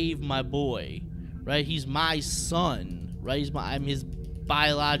save my boy, right? He's my son, right? I'm his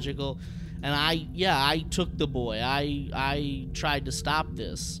biological. And I took the boy. I tried to stop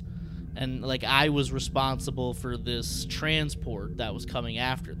this. And, like, I was responsible for this transport that was coming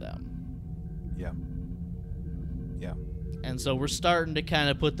after them. Yeah. Yeah. And so we're starting to kind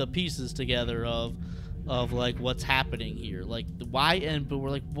of put the pieces together of like, what's happening here. Like, but we're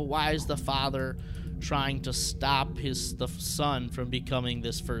like, well, why is the father trying to stop the son from becoming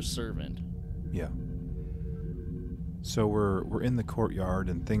this first servant? Yeah. So we're in the courtyard,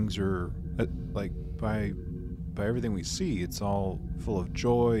 and things are, like, by everything we see, it's all full of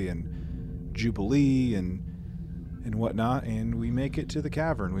joy and jubilee and whatnot, and we make it to the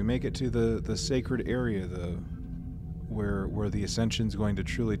cavern. We make it to the sacred area, where the ascension's going to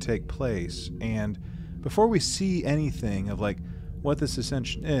truly take place. And before we see anything of, like, what this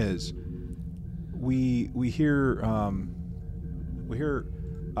ascension is, we hear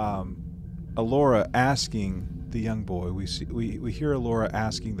Alora asking the young boy. We hear Alora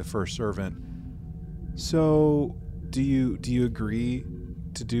asking the first servant, so do you agree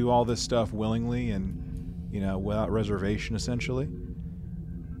to do all this stuff willingly and, you know, without reservation, essentially?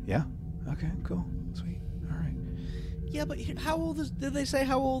 Yeah. Okay. Cool. Sweet. All right. Yeah, but did they say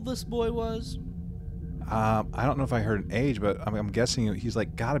how old this boy was? I don't know if I heard an age, but I'm guessing he's,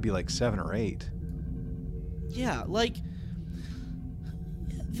 like, got to be like 7 or 8. Yeah, like,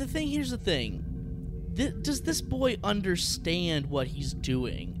 here's the thing. Does this boy understand what he's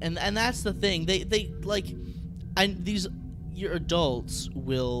doing? And that's the thing. They like, and your adults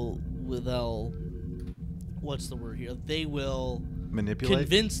will what's the word here? They will manipulate,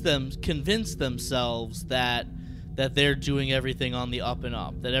 convince themselves that they're doing everything on the up and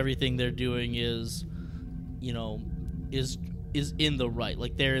up, that everything they're doing is, you know, is in the right,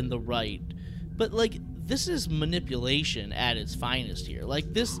 like they're in the right. But, like, this is manipulation at its finest here.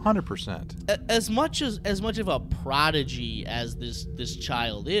 Like, this 100%. As much of a prodigy as this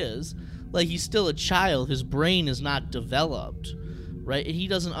child is, like, he's still a child. His brain is not developed, right? He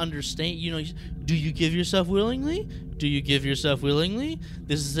doesn't understand. You know, do you give yourself willingly? Do you give yourself willingly?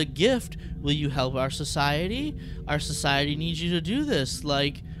 This is a gift. Will you help our society? Our society needs you to do this.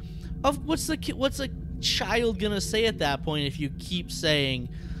 Like, what's a child gonna say at that point if you keep saying,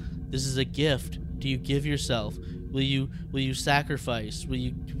 this is a gift? Do you give yourself? Will you sacrifice? Will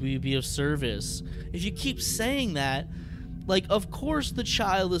you be of service? If you keep saying that, like, of course the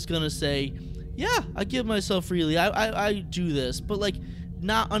child is gonna say, yeah, I give myself freely. I do this, but, like,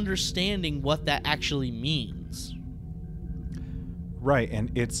 not understanding what that actually means. Right,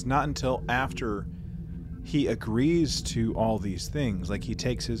 and it's not until after he agrees to all these things, like he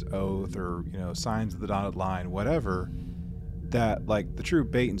takes his oath or, you know, signs the dotted line, whatever, that, like, the true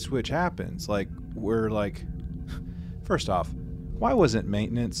bait and switch happens. Like, we're like, first off, why wasn't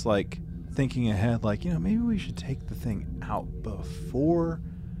maintenance, like, thinking ahead, like, you know, maybe we should take the thing out before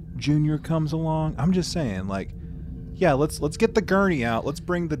Junior comes along? I'm just saying, like, yeah, let's get the gurney out. Let's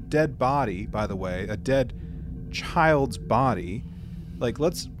bring the dead body, by the way, a dead child's body. Like,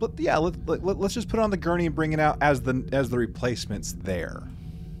 let's just put it on the gurney and bring it out as the replacement's there.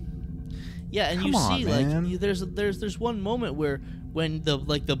 Yeah, and Come you on, see, man. like, there's one moment where when the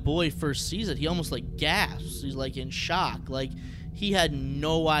boy first sees it, he almost, like, gasps. He's, like, in shock. Like, he had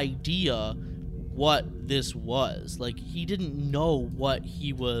no idea what this was. Like, he didn't know what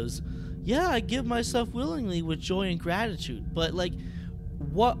he was. Yeah, I give myself willingly with joy and gratitude. But, like,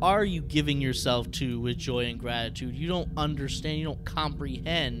 what are you giving yourself to with joy and gratitude? You don't understand, you don't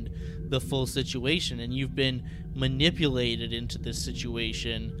comprehend the full situation, and you've been manipulated into this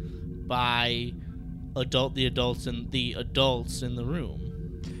situation by the adults in the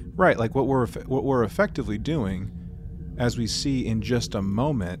room. Right, like what we're effectively doing, as we see in just a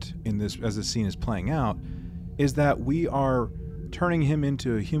moment in this, as the scene is playing out, is that we are turning him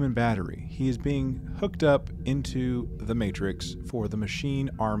into a human battery. He is being hooked up into the Matrix for the machine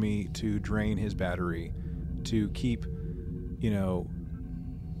army to drain his battery, to keep, you know,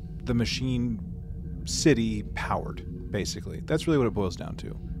 the machine city powered, basically. That's really what it boils down to.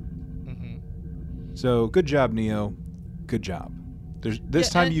 Mm-hmm. So, good job, Neo. Good job. This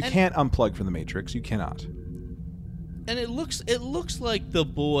time you can't unplug from the Matrix. You cannot. And it looks like the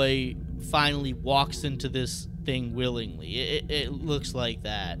boy finally walks into this thing willingly. It looks like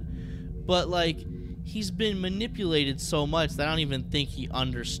that. But, like, he's been manipulated so much that I don't even think he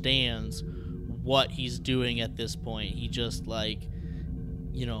understands what he's doing at this point. He just, like,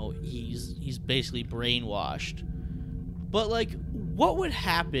 you know, he's basically brainwashed. But, like, what would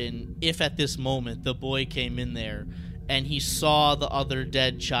happen if at this moment the boy came in there and he saw the other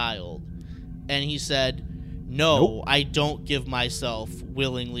dead child and he said, no, nope, I don't give myself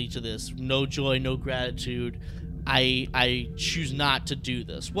willingly to this. No joy, no gratitude. I choose not to do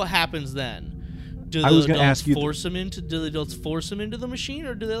this. What happens then? Do I was the gonna adults ask you force him into? Do the adults force him into the machine,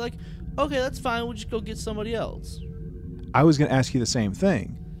 or do they like, okay, that's fine, we'll just go get somebody else? I was going to ask you the same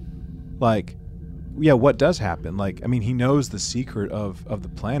thing. Like, yeah, what does happen? Like, I mean, he knows the secret of the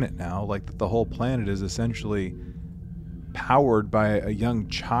planet now. Like, that the whole planet is essentially powered by a young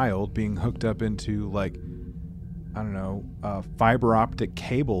child being hooked up into, like, I don't know, fiber optic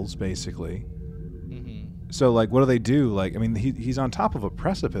cables, basically. So, like, what do they do? Like, I mean, he's on top of a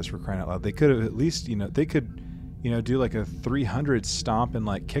precipice, for crying out loud. They could have at least, they could, do like a 300 stomp and,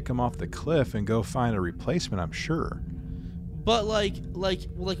 like, kick him off the cliff and go find a replacement, I'm sure. But, like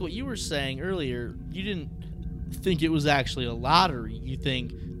what you were saying earlier, you didn't think it was actually a lottery. You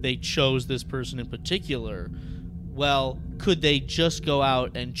think they chose this person in particular. Well, could they just go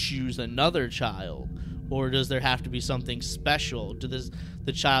out and choose another child? Or does there have to be something special? Does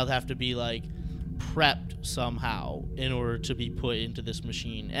the child have to be, like, prepped somehow in order to be put into this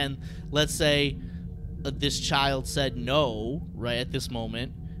machine? And let's say this child said no right at this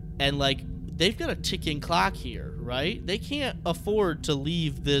moment, and, like, they've got a ticking clock here, right? They can't afford to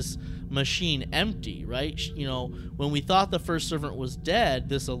leave this machine empty, right? When we thought the first servant was dead,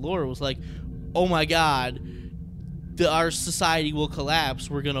 this Allura was like, oh my god, our society will collapse.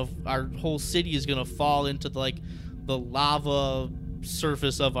 Our whole city is gonna fall into the lava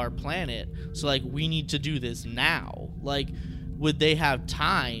surface of our planet. So, like, we need to do this now. Like, would they have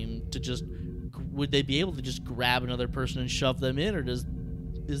time to would they be able to just grab another person and shove them in, or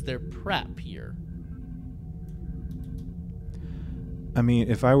is there prep here? I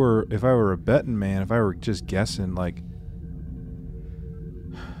mean, if I were a betting man, if I were just guessing, like,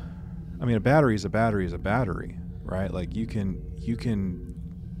 I mean, a battery is a battery is a battery, right? Like, you can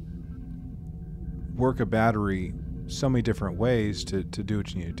work a battery so many different ways to do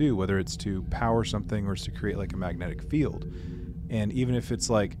what you need to do, whether it's to power something or it's to create, like, a magnetic field. And even if it's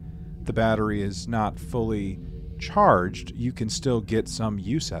like the battery is not fully charged, you can still get some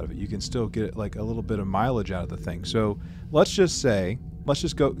use out of it. You can still get, like, a little bit of mileage out of the thing. So let's just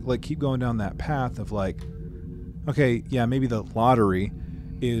go, like, keep going down that path of, like, okay, yeah, maybe the lottery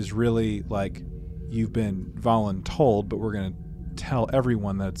is really, like, you've been voluntold, but we're going to tell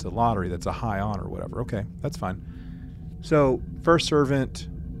everyone that it's a lottery, that's a high honor or whatever. Okay, that's fine. So first servant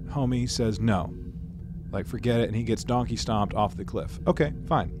homie says no, like, forget it, and he gets donkey stomped off the cliff. Okay,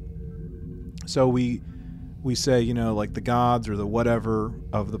 fine. So we say, like, the gods or the whatever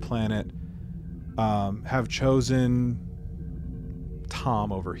of the planet have chosen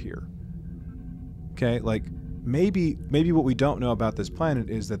Tom over here. Okay, like, maybe what we don't know about this planet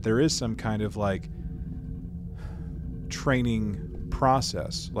is that there is some kind of, like, training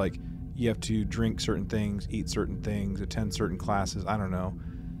process. Like, you have to drink certain things, eat certain things, attend certain classes, I don't know.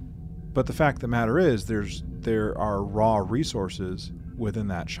 But the fact of the matter is there are raw resources within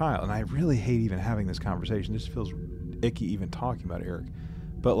that child. And I really hate even having this conversation. This feels icky even talking about it, Eric.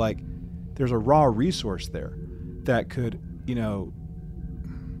 But, like, there's a raw resource there that could,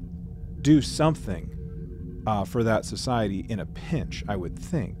 do something for that society in a pinch, I would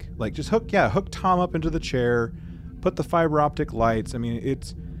think. Like, just hook Tom up into the chair, put the fiber optic lights. I mean,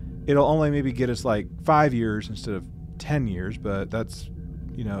 it'll only maybe get us, like, 5 years instead of 10 years, but that's,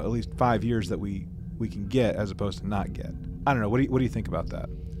 at least 5 years that we can get as opposed to not get. I don't know. What do you think about that?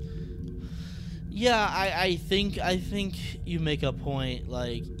 Yeah, I think you make a point.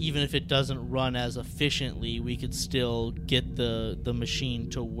 Like, even if it doesn't run as efficiently, we could still get the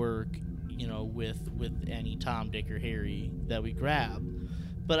machine to work, with any Tom, Dick, or Harry that we grab.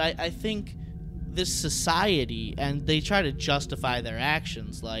 But I think this society, and they try to justify their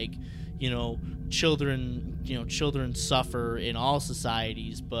actions, like, children suffer in all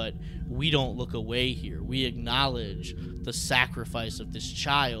societies, but we don't look away here. We acknowledge the sacrifice of this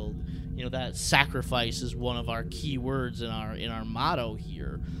child. That sacrifice is one of our key words in our motto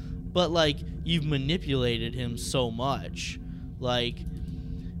here. But, like, you've manipulated him so much. Like,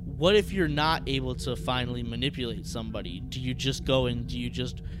 what if you're not able to finally manipulate somebody? Do you just go and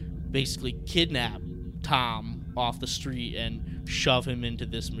basically kidnap Tom off the street and shove him into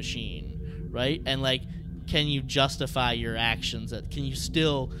this machine, right? And, like, can you justify your actions? Can you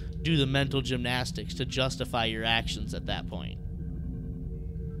still do the mental gymnastics to justify your actions at that point?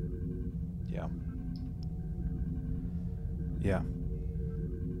 Yeah.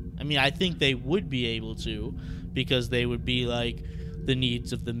 I mean, I think they would be able to, because they would be like, the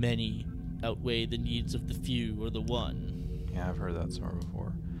needs of the many outweigh the needs of the few or the one. Yeah, I've heard that somewhere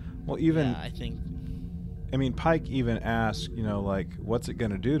before. Well, even I think I mean, Pike even asks, like, what's it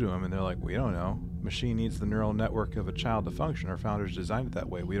going to do to him? And they're like, we don't know. Machine needs the neural network of a child to function. Our founders designed it that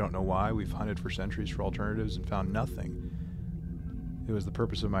way. We don't know why. We've hunted for centuries for alternatives and found nothing. It was the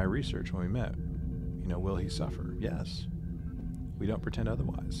purpose of my research when we met. Will he suffer? Yes. We don't pretend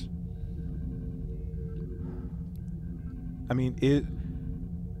otherwise. I mean,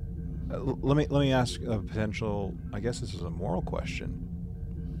 let me ask a potential, I guess this is a moral question.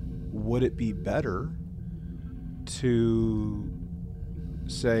 Would it be better to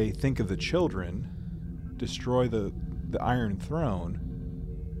say, think of the children, destroy the Iron Throne,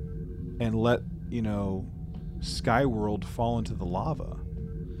 and let, Skyworld fall into the lava?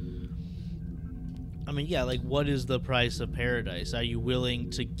 I mean, yeah, like, what is the price of paradise? Are you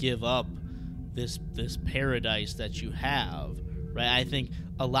willing to give up this paradise that you have, right? I think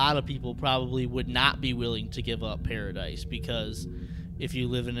a lot of people probably would not be willing to give up paradise, because if you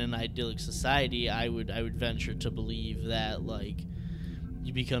live in an idyllic society, I would venture to believe that, like,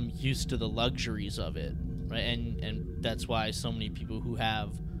 you become used to the luxuries of it, right? And that's why so many people who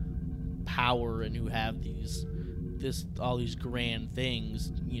have power and who have all these grand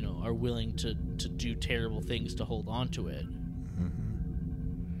things, are willing to do terrible things to hold on to it. Mm-hmm.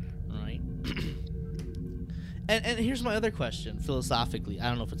 Right? and here's my other question, philosophically. I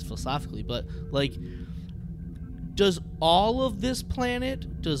don't know if it's philosophically, but, like, does all of this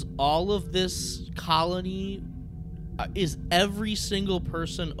planet, does all of this colony, is every single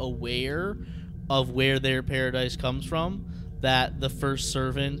person aware of where their paradise comes from? That the first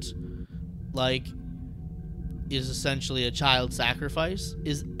servant, like, is essentially a child sacrifice?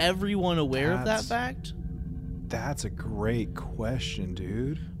 Is everyone aware of that fact? That's a great question,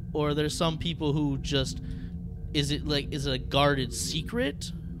 dude. Or there's some people who just, is it a guarded secret?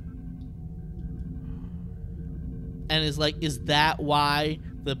 And is that why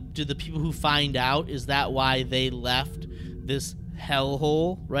do the people who find out, is that why they left this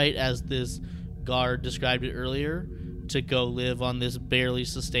hellhole, right, as this guard described it earlier, to go live on this barely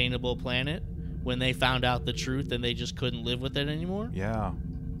sustainable planet when they found out the truth and they just couldn't live with it anymore? Yeah,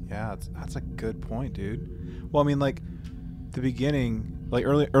 that's a good point, dude. Well, I mean, like, the beginning, like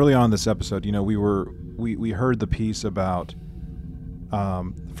early on in this episode, we heard the piece about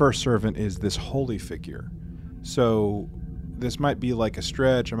first servant is this holy figure. So this might be like a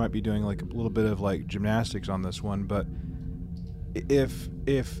stretch. I might be doing like a little bit of like gymnastics on this one, but if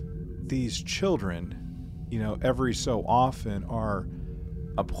these children, every so often are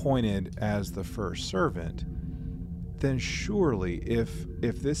appointed as the first servant, then surely if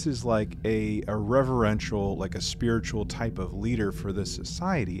this is like a reverential, like a spiritual type of leader for this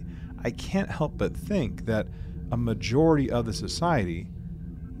society, I can't help but think that a majority of the society,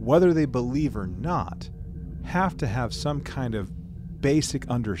 whether they believe or not, have to have some kind of basic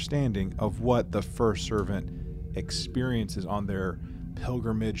understanding of what the first servant experiences on their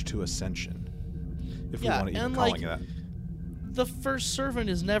pilgrimage to ascension, if we want to even call it that. The first servant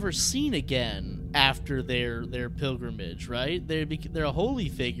is never seen again after their pilgrimage, right? They're a holy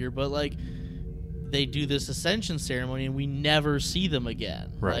figure, but, like, they do this ascension ceremony and we never see them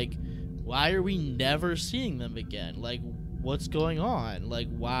again. Right. Like, why are we never seeing them again? Like, what's going on? Like,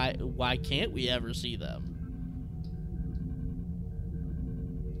 why can't we ever see them?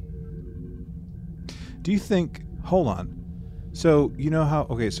 Do you think, hold on, so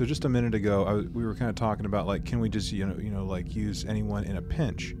so just a minute ago we were kind of talking about, like, can we just like use anyone in a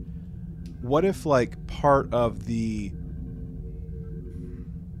pinch? What if, like, part of the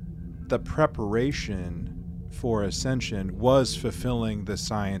preparation for ascension was fulfilling the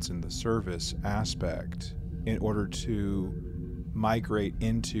science and the service aspect in order to migrate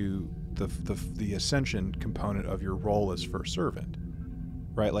into the ascension component of your role as first servant,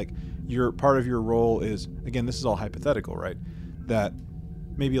 right? Like, part of your role is, again, this is all hypothetical, right? That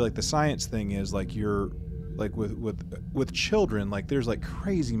maybe, like, the science thing is, like, you're like with children, like, there's, like,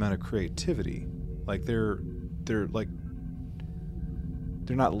 crazy amount of creativity, like they're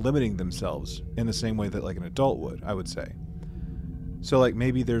not limiting themselves in the same way that, like, an adult would, I would say. So, like,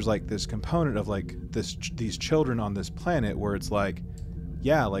 maybe there's, like, this component of, like, these children on this planet where it's like,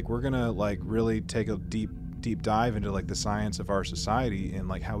 yeah, like, we're gonna, like, really take a deep dive into, like, the science of our society and,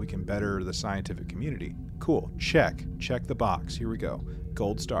 like, how we can better the scientific community. Cool. Check the box. Here we go.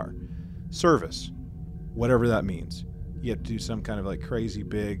 Gold star. Service, whatever that means. You have to do some kind of, like, crazy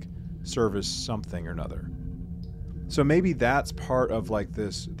big service something or another. So maybe that's part of, like,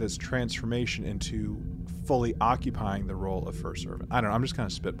 this transformation into fully occupying the role of first servant. I don't know. I'm just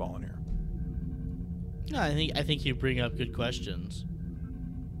kind of spitballing here. No, I think you bring up good questions.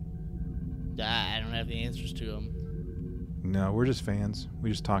 I don't have the answers to them. No, we're just fans. We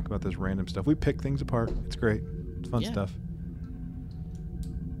just talk about this random stuff. We pick things apart. It's great. It's fun stuff.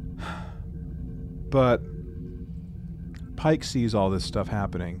 But Pike sees all this stuff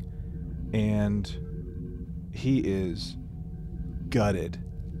happening, and he is gutted.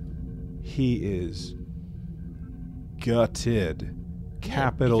 He is gutted.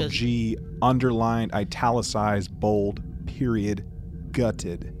 Capital G, underlined, italicized, bold, period,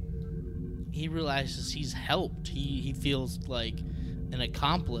 gutted. He realizes he's helped. He feels like an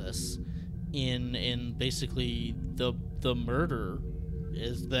accomplice in basically the murder.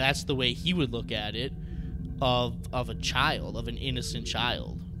 That's the way he would look at it, of a child, of an innocent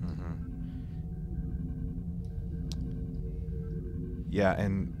child. Yeah,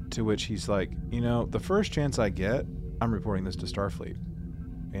 and to which he's like, the first chance I get, I'm reporting this to Starfleet.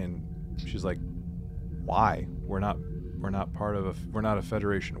 And she's like, why? We're not a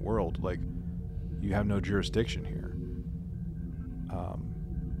Federation world. Like, you have no jurisdiction here.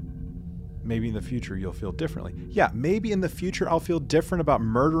 Maybe in the future you'll feel differently. Yeah, maybe in the future I'll feel different about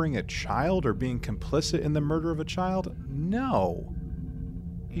murdering a child or being complicit in the murder of a child. No.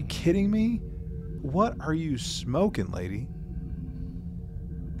 Are you kidding me? What are you smoking, lady?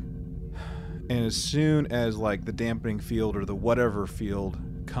 And as soon as like the dampening field or the whatever field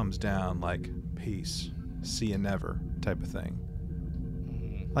comes down, like peace, see you never type of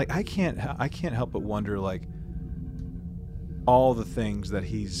thing. Like I can't help but wonder like all the things that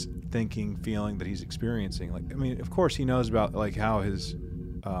he's thinking, feeling, that he's experiencing. Like, I mean, of course he knows about like how his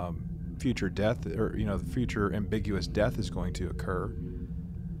future death, or the future ambiguous death is going to occur.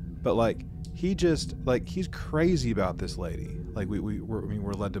 But like he just like he's crazy about this lady. Like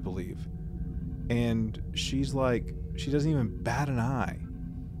we're led to believe. And she's like, she doesn't even bat an eye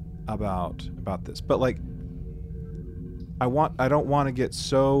about this. But like I don't want to get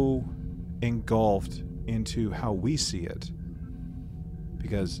so engulfed into how we see it,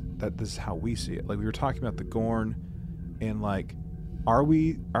 because this is how we see it. Like we were talking about the Gorn, and like, are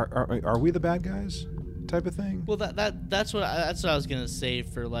we the bad guys type of thing? Well, that's what I was gonna say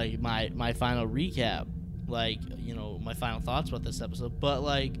for like my final recap, like my final thoughts about this episode. But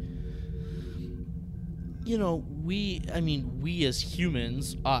like, we as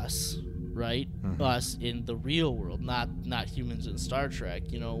humans, us, right? Mm-hmm. Us in the real world, not humans in Star Trek.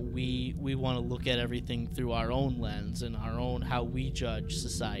 We want to look at everything through our own lens and our own how we judge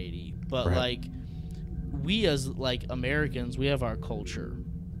society. But right. Like we as like Americans, we have our culture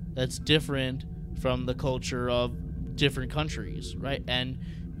that's different from the culture of different countries, right? And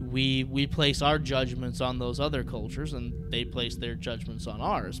we place our judgments on those other cultures, and they place their judgments on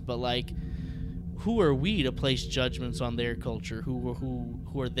ours. But like, who are we to place judgments on their culture?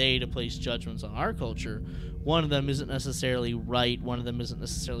 Who are they to place judgments on our culture? One of them isn't necessarily right. One of them isn't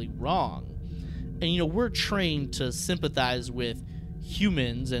necessarily wrong. And, we're trained to sympathize with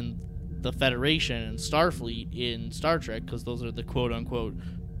humans and the Federation and Starfleet in Star Trek, because those are the quote-unquote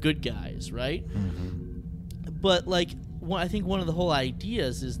good guys, right? Mm-hmm. But, like, I think one of the whole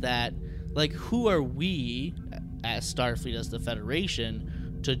ideas is that, like, who are we as Starfleet, as the Federation,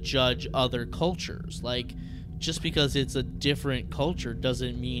 to judge other cultures? Like, just because it's a different culture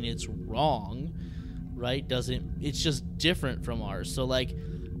doesn't mean it's wrong, right? It's just different from ours. So like,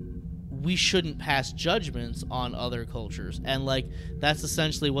 we shouldn't pass judgments on other cultures. And like, that's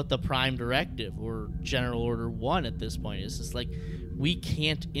essentially what the Prime Directive or General Order 1 at this point is. It's like, we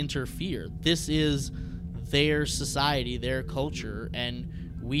can't interfere. This is their society, their culture,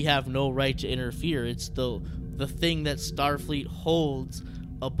 and we have no right to interfere. It's the thing that Starfleet holds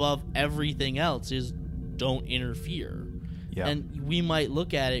above everything else is don't interfere. Yeah. And we might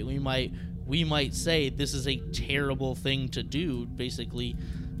look at it, we might say this is a terrible thing to do, basically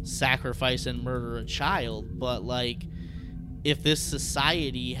sacrifice and murder a child, but like, if this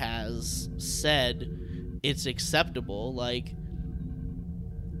society has said it's acceptable, like,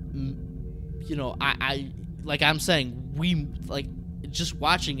 I'm saying, we, like, just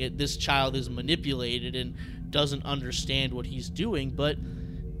watching it, this child is manipulated and doesn't understand what he's doing, but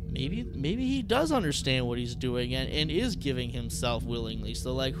maybe he does understand what he's doing and is giving himself willingly.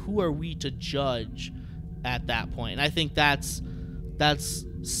 So like, who are we to judge at that point? And I think that's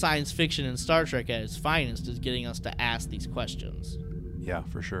science fiction and Star Trek at its finest, is getting us to ask these questions. Yeah,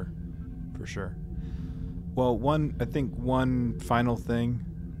 for sure. Well, I think one final thing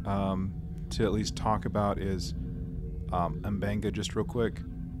to at least talk about is M'Benga, just real quick,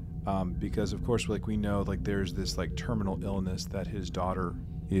 because of course, like, we know, like, there's this like terminal illness that his daughter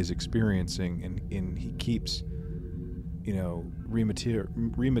is experiencing, and he keeps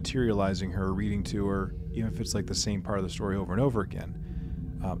rematerializing her, reading to her, even if it's like the same part of the story over and over again.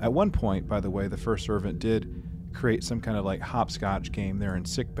 At one point, by the way, the first servant did create some kind of like hopscotch game there in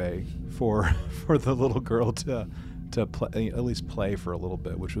sickbay for for the little girl to play, at least play for a little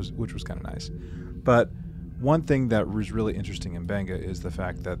bit, which was kind of nice. But one thing that was really interesting in Benga is the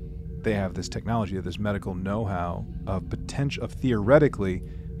fact that they have this technology, this medical know-how of theoretically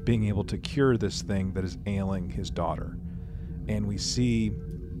being able to cure this thing that is ailing his daughter. And we see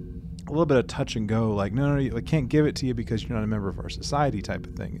a little bit of touch and go, like, no, I can't give it to you because you're not a member of our society type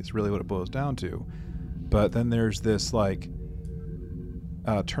of thing. It's really what it boils down to. But then there's this, like,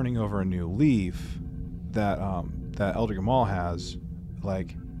 turning over a new leaf that Elder Gamal has,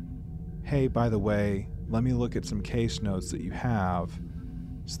 like, hey, by the way, let me look at some case notes that you have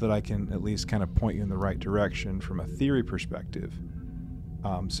so that I can at least kind of point you in the right direction from a theory perspective.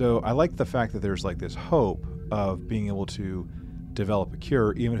 So I like the fact that there's like this hope of being able to develop a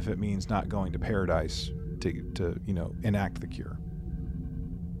cure, even if it means not going to paradise to enact the cure.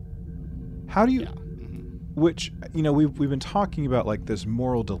 How do you, which, we've been talking about like this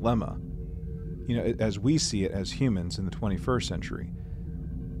moral dilemma, as we see it as humans in the 21st century.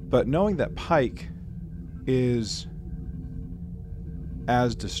 But knowing that Pike is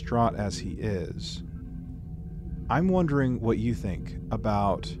as distraught as he is, I'm wondering what you think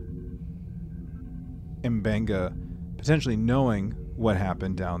about Mbenga potentially knowing what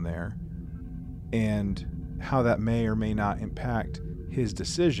happened down there and how that may or may not impact his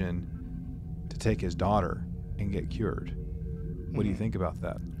decision to take his daughter and get cured. What do you think about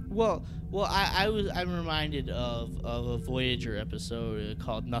that? Well, I'm reminded of a Voyager episode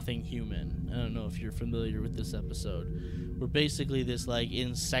called Nothing Human. I don't know if you're familiar with this episode, where basically this like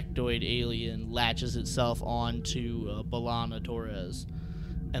insectoid alien latches itself onto B'Elanna Torres,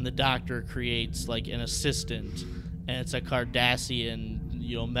 and the doctor creates like an assistant, and it's a Cardassian,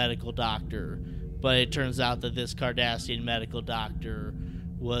 medical doctor. But it turns out that this Cardassian medical doctor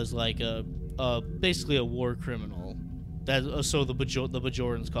was like basically a war criminal. So the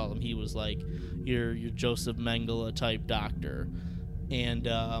Bajorans call him. He was like your Joseph Mengele type doctor, and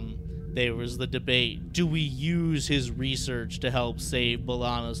there was the debate: do we use his research to help save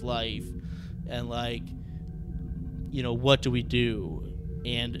B'Elanna's life, and what do we do?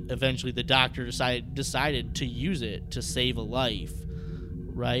 And eventually, the doctor decided to use it to save a life,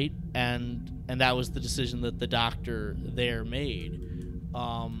 right? And that was the decision that the doctor there made.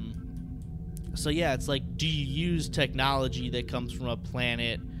 So yeah, it's like, do you use technology that comes from a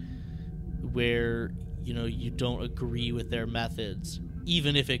planet where, you don't agree with their methods,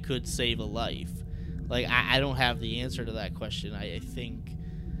 even if it could save a life? Like, I don't have the answer to that question. I think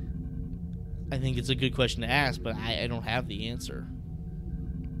it's a good question to ask, but I don't have the answer.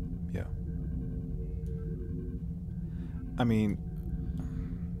 Yeah. I mean,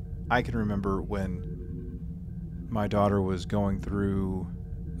 I can remember when my daughter was going through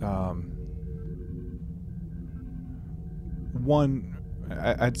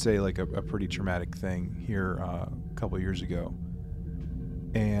I'd say like a pretty traumatic thing here a couple years ago,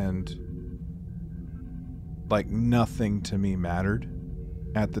 and like nothing to me mattered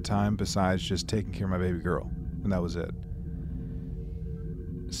at the time besides just taking care of my baby girl, and that was it.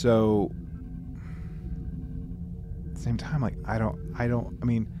 So at the same time, like I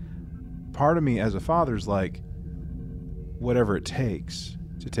mean, part of me as a father's like, whatever it takes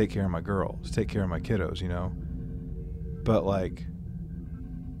to take care of my girl, to take care of my kiddos, but like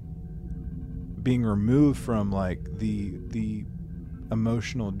being removed from like the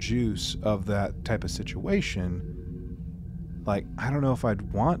emotional juice of that type of situation, like I don't know if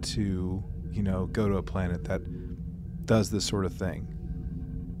I'd want to go to a planet that does this sort of thing.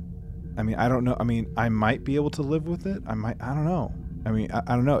 I mean, I don't know. I mean, I might be able to live with it. I don't know. I mean,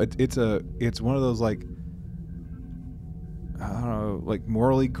 I don't know. It's one of those like, I don't know, like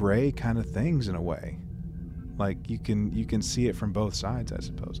morally gray kind of things in a way. Like you can see it from both sides, I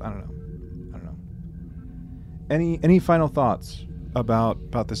suppose. I don't know. Any final thoughts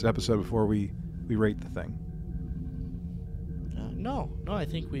about this episode before we rate the thing? No. I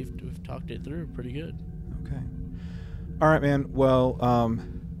think we've talked it through pretty good. Okay. All right, man. Well,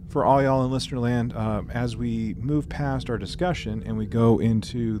 for all y'all in listener land, as we move past our discussion and we go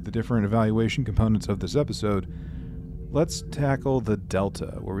into the different evaluation components of this episode, let's tackle the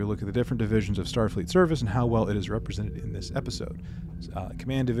Delta, where we look at the different divisions of Starfleet service and how well it is represented in this episode.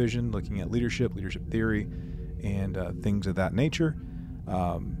 Command division, looking at leadership theory, and things of that nature.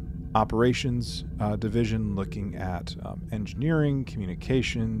 Operations division, looking at engineering,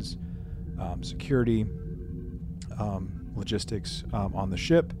 communications, security, logistics on the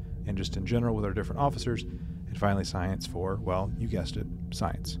ship, and just in general with our different officers. And finally, science for, well, you guessed it,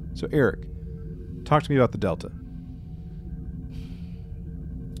 science. So, Eric, talk to me about the Delta.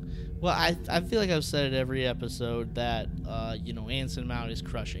 Well, I feel like I've said it every episode that Anson Mount is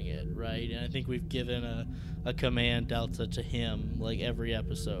crushing it, right? And I think we've given a command delta to him like every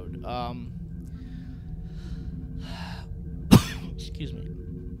episode. Excuse me.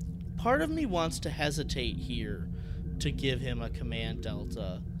 Part of me wants to hesitate here to give him a command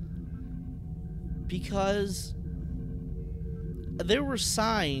delta because there were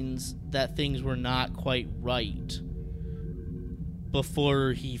signs that things were not quite right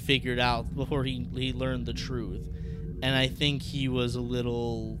before he learned the truth. And I think he was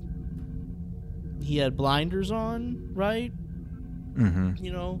he had blinders on, right?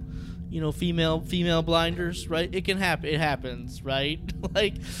 Mm-hmm. Female blinders, right? It can happen. It happens, right?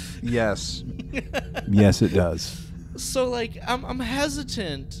 Like, yes. Yes, it does. So like I'm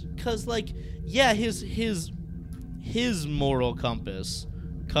hesitant cuz like yeah, his moral compass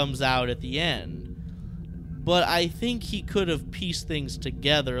comes out at the end. But I think he could have pieced things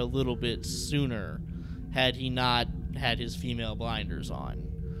together a little bit sooner had he not had his female blinders on.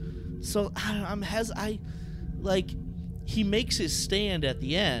 So he makes his stand at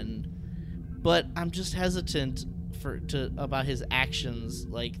the end, but I'm just hesitant about his actions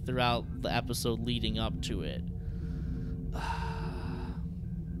like throughout the episode leading up to it.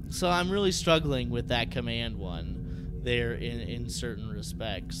 So I'm really struggling with that command one there in certain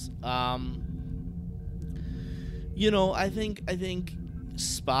respects. I think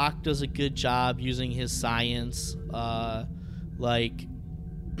Spock does a good job using his science, to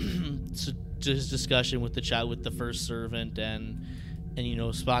his discussion with the first servant, and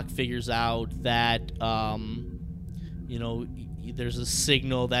Spock figures out that there's a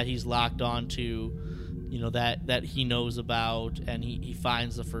signal that he's locked onto, that he knows about, and he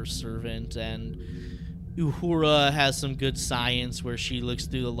finds the first servant, and Uhura has some good science where she looks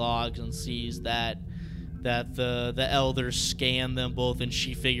through the logs and sees that the elders scan them both, and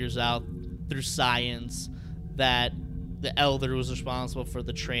she figures out through science that the elder was responsible for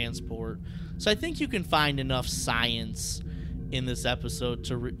the transport. So I think you can find enough science in this episode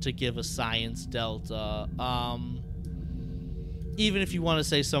to give a science delta. Even if you want to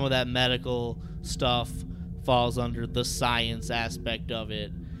say some of that medical stuff falls under the science aspect of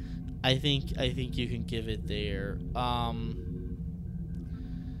it, I think you can give it there.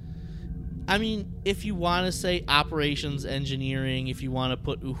 I mean, if you want to say operations engineering, if you want to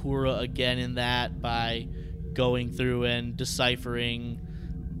put Uhura again in that by going through and deciphering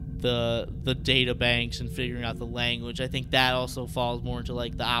the data banks and figuring out the language, I think that also falls more into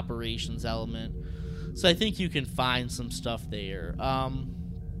like the operations element. So I think you can find some stuff there.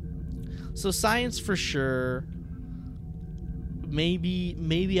 So science for sure. Maybe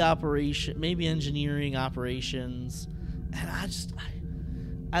engineering, operations, and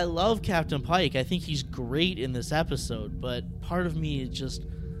I love Captain Pike. I think he's great in this episode, but part of me just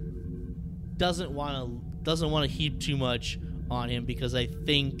doesn't want to heap too much on him because I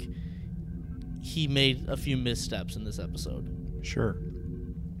think he made a few missteps in this episode. Sure.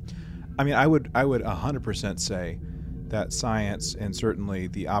 I mean, I would 100% say that science and certainly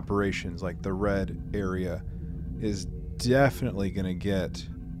the operations, like the red area, is definitely going to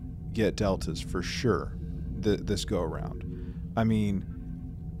get deltas for sure this go around. I mean,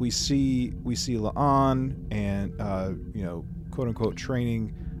 we see La'an and quote unquote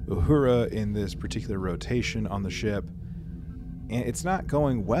training Uhura in this particular rotation on the ship, and it's not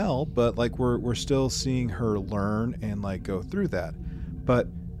going well, but like we're still seeing her learn and like go through that. But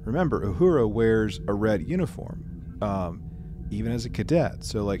remember, Uhura wears a red uniform, even as a cadet,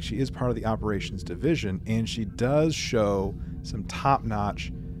 so like she is part of the operations division, and she does show some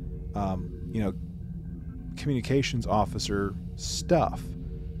top-notch communications officer stuff,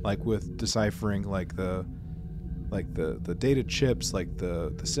 like with deciphering like the data chips, like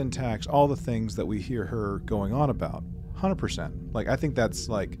the syntax, all the things that we hear her going on about. 100%. Like, I think that's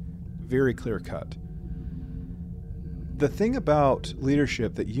like very clear cut. The thing about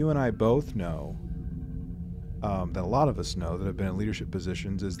leadership that you and I both know, that a lot of us know that have been in leadership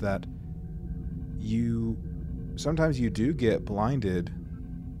positions, is that sometimes you do get blinded.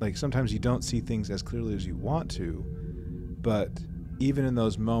 Like, sometimes you don't see things as clearly as you want to, but even in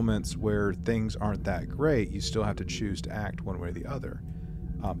those moments where things aren't that great, you still have to choose to act one way or the other,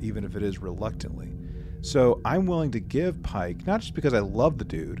 even if it is reluctantly. So I'm willing to give Pike, not just because I love the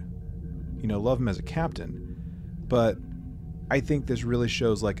dude, love him as a captain, but I think this really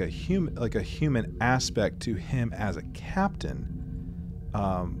shows like a human aspect to him as a captain.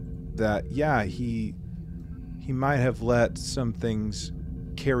 That yeah, he might have let some things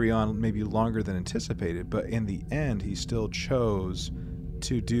carry on maybe longer than anticipated, but in the end he still chose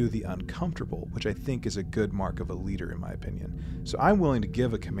to do the uncomfortable, which I think is a good mark of a leader, in my opinion. So I'm willing to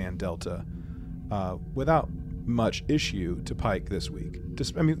give a Command Delta without much issue to Pike this week.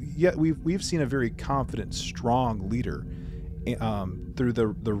 We've seen a very confident, strong leader through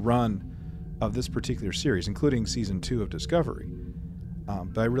the run of this particular series, including season 2 of Discovery.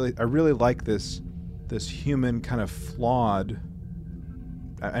 But I really like this human kind of flawed.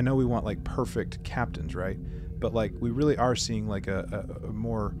 I know we want like perfect captains, right? But like we really are seeing like a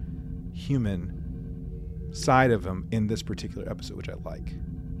more human side of him in this particular episode, which I like.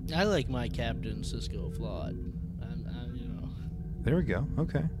 I like my Captain Sisko flawed. There we go.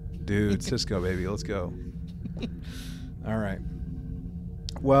 Okay, dude, Sisko baby, let's go. All right.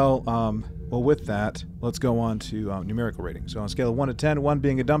 Well, with that, let's go on to numerical rating. So on a scale of 1 to 10, 1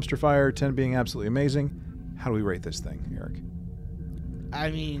 being a dumpster fire, 10 being absolutely amazing, how do we rate this thing, Eric? I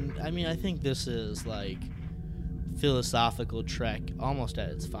mean, I think this is like philosophical Trek almost at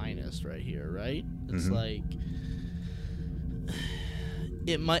its finest right here, right? It's like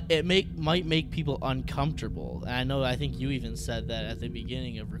it might make people uncomfortable. And I think you even said that at the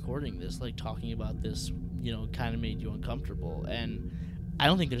beginning of recording this, like talking about this, kind of made you uncomfortable. And I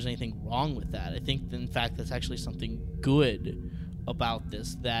don't think there's anything wrong with that. I think, in fact, that's actually something good about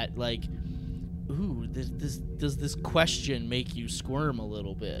this, that like, ooh, does this question make you squirm a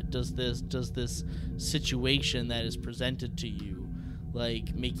little bit? Does this situation that is presented to you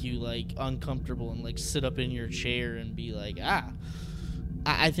like make you like uncomfortable and like sit up in your chair and be like,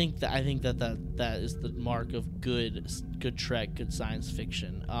 I think that is the mark of good Trek, good science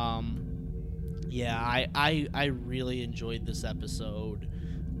fiction. I really enjoyed this episode.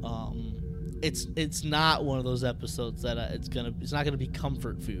 It's not one of those episodes that it's not gonna be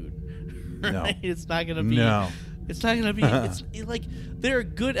comfort food. Right? No, it's not gonna be. No, it's not gonna be. It's like there are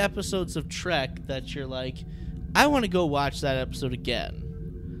good episodes of Trek that you're like, I want to go watch that episode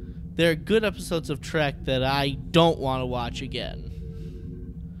again. There are good episodes of Trek that I don't want to watch again.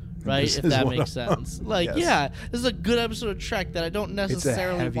 Right, if that makes sense. Like, yes. Yeah, this is a good episode of Trek that I don't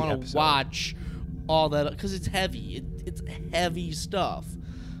necessarily want to watch all that because it's heavy. It's heavy stuff.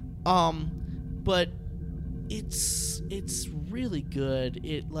 But it's really good.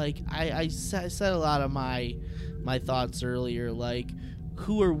 It like I said a lot of my thoughts earlier. Like,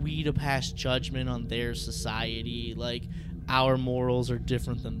 who are we to pass judgment on their society? Like, our morals are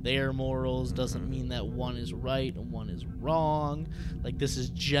different than their morals. Doesn't mean that one is right and one is wrong. Like, this is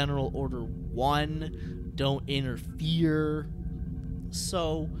General Order 1. Don't interfere.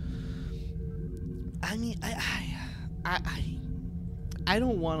 So, I mean, I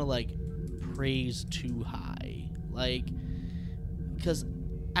don't want to like praise too high, like, because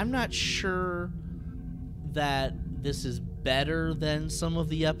I'm not sure that this is better than some of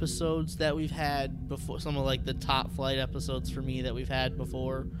the episodes that we've had before, some of like the Top Flight episodes for me that we've had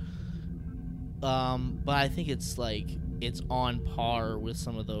before. But I think it's like it's on par with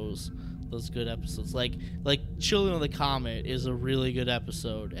some of those good episodes. Like Children of the Comet is a really good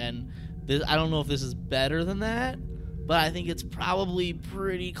episode, and I don't know if this is better than that, but I think it's probably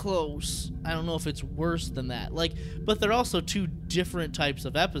pretty close. I don't know if it's worse than that. Like, but they're also two different types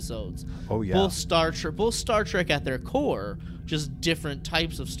of episodes. Oh yeah. Both Star Trek at their core, just different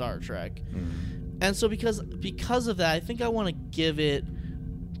types of Star Trek. And so because of that, I think I want to give it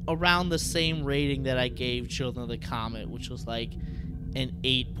around the same rating that I gave Children of the Comet, which was like an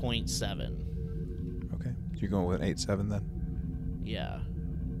 8.7. Okay. So you're going with an 8.7 then? Yeah.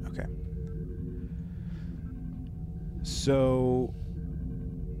 Okay. So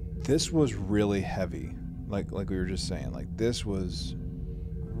this was really heavy, like we were just saying. Like, this was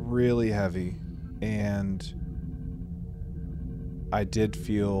really heavy, and I did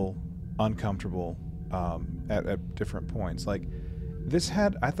feel uncomfortable at different points. Like,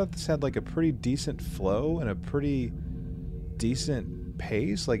 I thought this had like a pretty decent flow and a pretty decent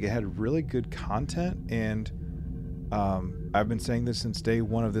pace. Like, it had really good content, and I've been saying this since day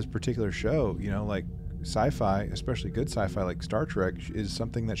one of this particular show. Like, sci-fi, especially good sci-fi like Star Trek, is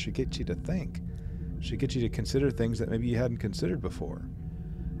something that should get you to think. Should get you to consider things that maybe you hadn't considered before.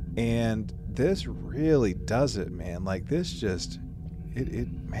 And this really does it, man. Like, this just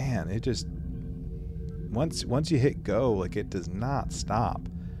it just once you hit go, like, it does not stop.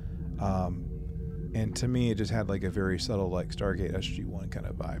 And to me, it just had like a very subtle like Stargate SG-1 kind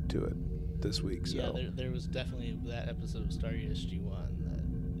of vibe to it this week. So yeah, there was definitely that episode of Stargate SG-1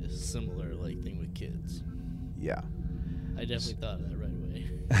 that is similar, like, thing with kids. Yeah, I definitely thought of that right away.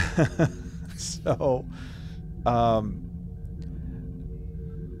 So,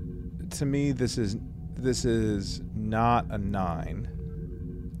 to me, this is not a 9.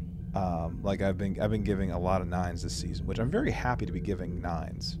 Like I've been giving a lot of 9s this season, which I'm very happy to be giving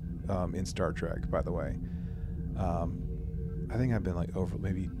 9s in Star Trek, by the way. I think I've been like over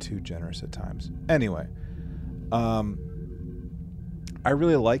maybe too generous at times. Anyway, I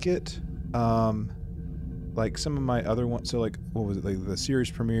really like it. Like some of my other ones, so like what was it? Like the series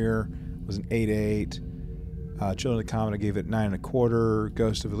premiere was an 8.8. Children of the Comet, I gave it 9.25.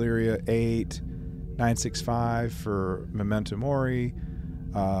 Ghost of Illyria 8. 9.65 for Memento Mori.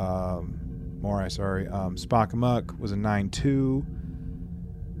 Spock Amok was a 9.2.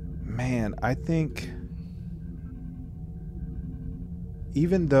 Man, I think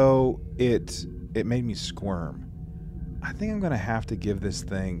even though it made me squirm, I think I'm gonna have to give this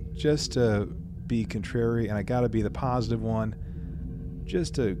thing, just to be contrary, and I gotta be the positive one,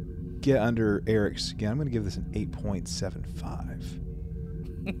 just to get under Eric's skin. I'm gonna give this an 8.75.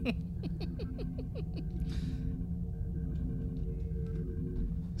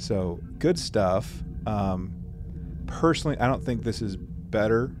 So good stuff. Personally, I don't think this is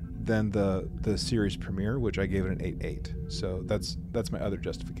better than the series premiere, which I gave it an 8.8. So that's my other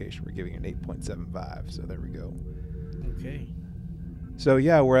justification for giving it an 8.75. So there we go. Okay. So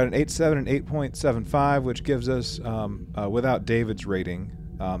yeah, we're at an 8.7 and 8.75, which gives us, without David's rating,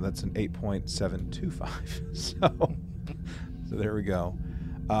 that's an 8.725. So there we go.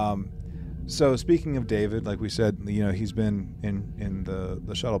 So speaking of David, like we said, he's been in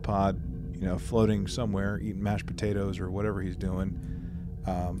the shuttle pod, floating somewhere, eating mashed potatoes or whatever he's doing.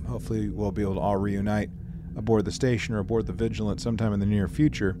 Hopefully we'll be able to all reunite aboard the station or aboard the Vigilant sometime in the near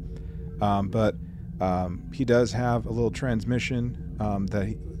future. But he does have a little transmission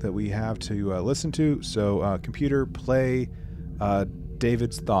that we have to listen to. So computer, play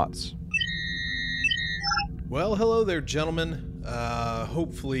David's thoughts. Well, hello there, gentlemen.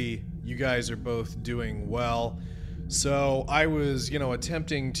 Hopefully you guys are both doing well. So I was,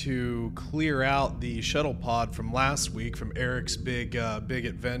 attempting to clear out the shuttle pod from last week, from Eric's big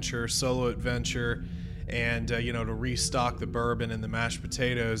adventure, solo adventure, and, to restock the bourbon and the mashed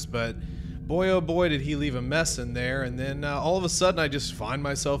potatoes. But boy, oh boy, did he leave a mess in there. And then all of a sudden I just find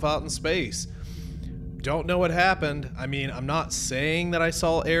myself out in space. Don't know what happened. I mean, I'm not saying that I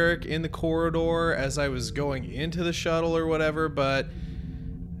saw Eric in the corridor as I was going into the shuttle or whatever, but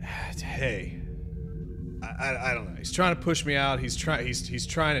hey, I don't know. He's trying to push me out. He's trying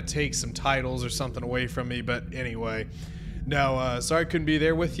to take some titles or something away from me. But anyway, no, sorry I couldn't be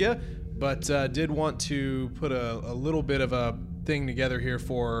there with you, but did want to put a little bit of a thing together here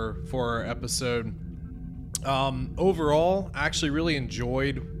for our episode. Overall, actually really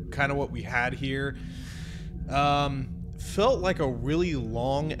enjoyed kind of what we had here. Felt like a really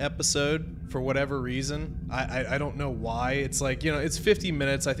long episode for whatever reason. I don't know why. It's like, it's 50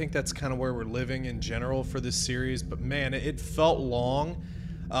 minutes. I think that's kind of where we're living in general for this series, but man, it felt long.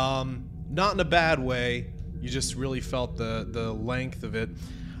 Not in a bad way. You just really felt the length of it.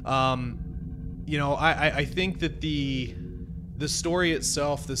 I think that the story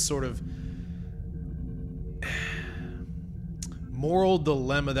itself, this sort of moral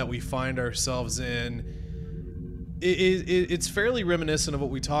dilemma that we find ourselves in, it's fairly reminiscent of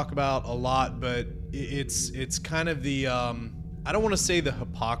what we talk about a lot, but it's kind of the I don't want to say the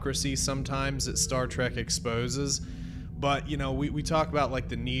hypocrisy sometimes that Star Trek exposes, but we talk about like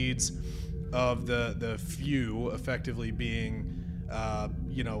the needs of the few effectively being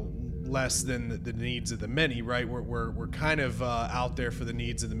less than the needs of the many, right? We're kind of out there for the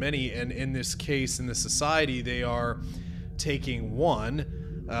needs of the many, and in this case, in this society, they are taking one,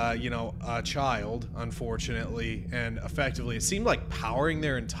 a child, unfortunately, and effectively it seemed like powering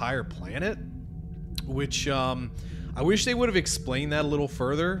their entire planet, which I wish they would have explained that a little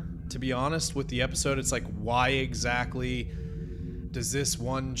further, to be honest, with the episode. It's like, why exactly does this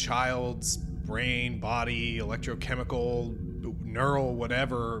one child's brain, body, electrochemical, neural,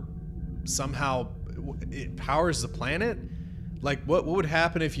 whatever, somehow it powers the planet? Like, what would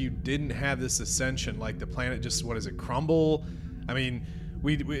happen if you didn't have this ascension? Like, the planet just, crumble? I mean,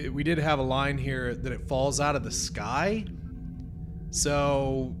 we did have a line here that it falls out of the sky.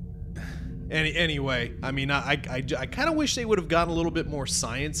 So, anyway, I mean, I kind of wish they would have gotten a little bit more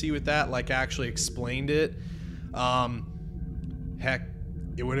sciencey with that, like actually explained it. Heck,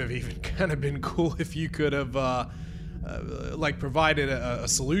 it would have even kind of been cool if you could have provided a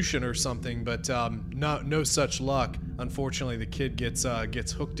solution or something, but no such luck. Unfortunately, the kid gets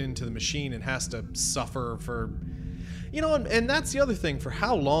hooked into the machine and has to suffer for, and that's the other thing. For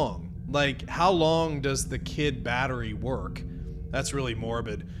how long? Like, how long does the kid battery work? That's really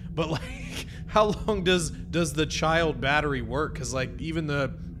morbid. But like, how long does the child battery work? Because like, even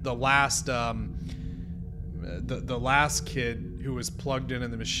the last the last kid who was plugged in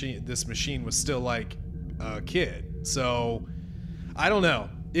the machine, this machine was still like a kid. So I don't know.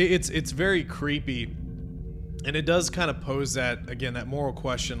 It's very creepy, and it does kind of pose that moral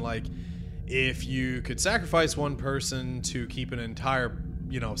question, like if you could sacrifice one person to keep an entire,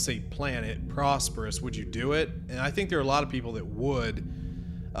 say planet prosperous, would you do it? And I think there are a lot of people that would.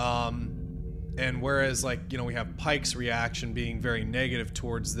 And whereas we have Pike's reaction being very negative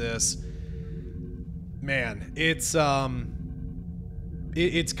towards this, man, it's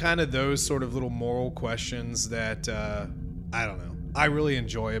kind of those sort of little moral questions that I don't know, I really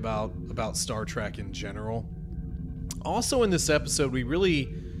enjoy about Star Trek in general. Also in this episode, we really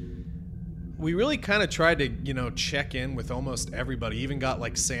kind of tried to check in with almost everybody. Even got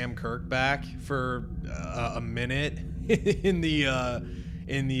like Sam Kirk back for a minute in the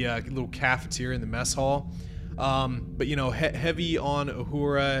little cafeteria in the mess hall. But heavy on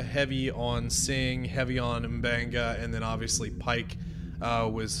Uhura, heavy on Singh, heavy on M'Benga, and then obviously Pike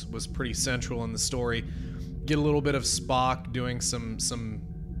was pretty central in the story. Get a little bit of Spock doing some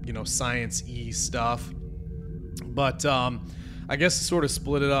science-y stuff. But I guess to sort of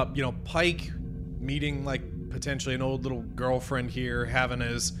split it up, Pike meeting like potentially an old little girlfriend here, having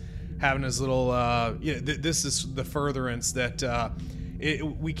his little this is the furtherance that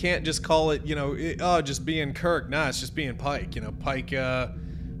we can't just call it just being Kirk. Nah, it's just being Pike.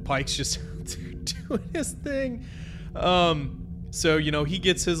 Pike's just doing his thing. So he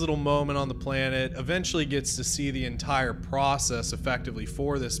gets his little moment on the planet, eventually gets to see the entire process effectively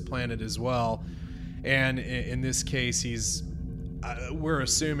for this planet as well. And in this case, we're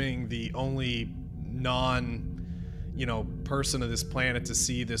assuming the only person of this planet to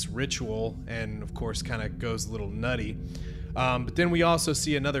see this ritual, and of course kind of goes a little nutty. But then we also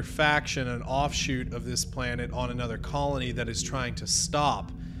see another faction, an offshoot of this planet on another colony that is trying to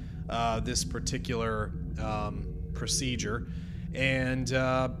stop this particular procedure. And,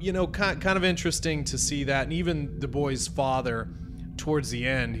 kind of interesting to see that. And even the boy's father, towards the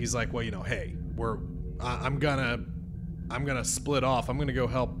end, he's like, well, hey, I'm gonna split off. I'm gonna go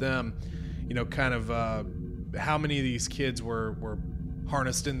help them. How many of these kids were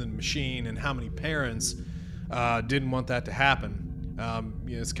harnessed in the machine, and how many parents didn't want that to happen.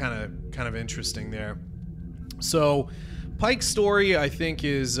 It's kind of interesting there. So Pike's story, I think,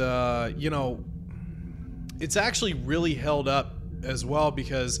 is it's actually really held up as well,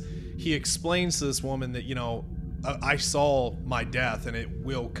 because he explains to this woman that I saw my death and it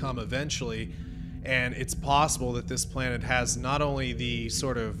will come eventually, and it's possible that this planet has not only the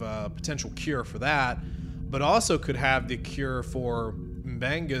sort of potential cure for that, but also could have the cure for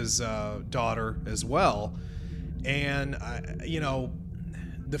M'Benga's daughter as well. And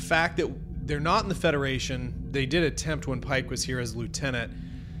the fact that they're not in the Federation, they did attempt when Pike was here as lieutenant,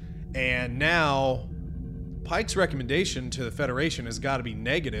 and now Pike's recommendation to the Federation has got to be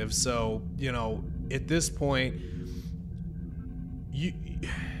negative. So at this point,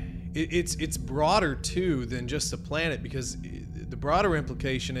 it's broader too than just a planet, because the broader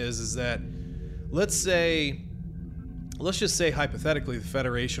implication is that let's just say hypothetically the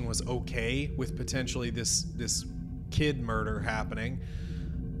Federation was okay with potentially this kid murder happening.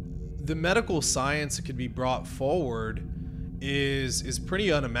 The medical science that could be brought forward is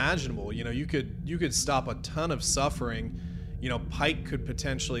pretty unimaginable. You could stop a ton of suffering. Pike could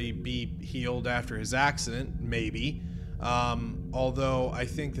potentially be healed after his accident, maybe. Although I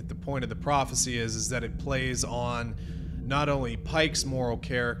think that the point of the prophecy is that it plays on not only Pike's moral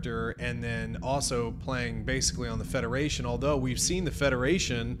character, and then also playing basically on the Federation. Although we've seen the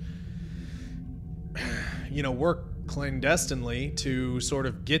Federation, work clandestinely to sort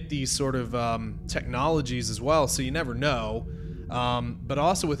of get these sort of technologies as well, so you never know. But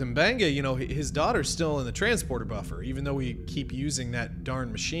also with M'Benga, his daughter's still in the transporter buffer, even though we keep using that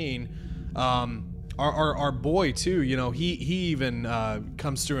darn machine. Our boy too, he even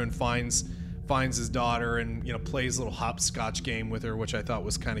comes through and finds his daughter, and plays a little hopscotch game with her, which I thought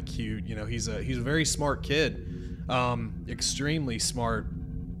was kind of cute. He's a very smart kid, extremely smart.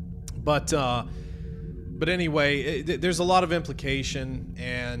 But anyway, there's a lot of implication,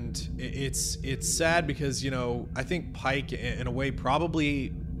 and it's sad because I think Pike in a way probably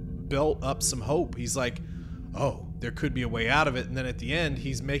built up some hope. He's like, oh, there could be a way out of it, and then at the end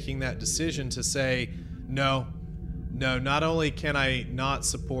he's making that decision to say, no, not only can I not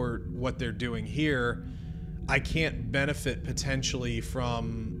support what they're doing here, I can't benefit potentially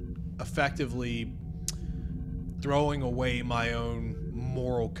from effectively throwing away my own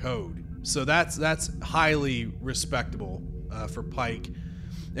moral code. So that's highly respectable for Pike.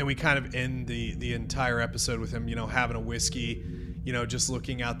 And we kind of end the entire episode with him, having a whiskey, just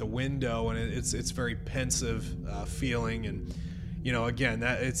looking out the window, and it's very pensive feeling. And again,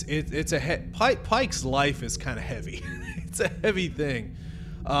 that it's Pike's life is kind of heavy. It's a heavy thing.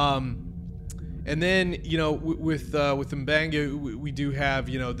 And then with M'Benga, we do have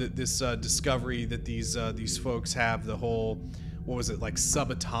this discovery that these folks have the whole, what was it, like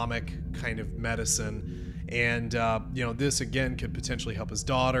subatomic kind of medicine, and this again could potentially help his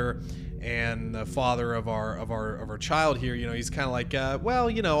daughter. And the father of our child here, he's kind of like,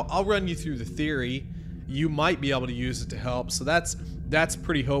 I'll run you through the theory. You might be able to use it to help. So that's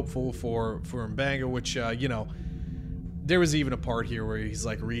pretty hopeful for M'Benga, which there was even a part here where he's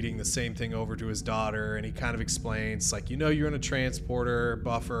like reading the same thing over to his daughter, and he kind of explains like, you're in a transporter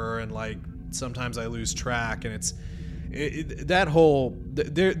buffer, and like sometimes I lose track, and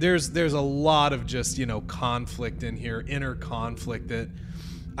there's a lot of just conflict in here, inner conflict that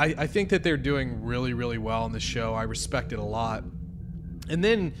I think that they're doing really, really well in the show. I respect it a lot. And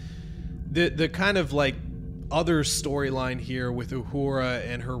then the kind of like other storyline here with Uhura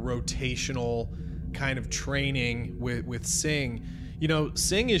and her rotational kind of training with Singh.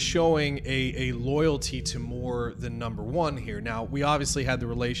 Singh is showing a loyalty to more than number one here. Now, we obviously had the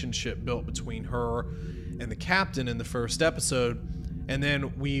relationship built between her and the captain in the first episode, and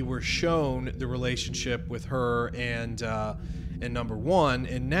then we were shown the relationship with her and number one,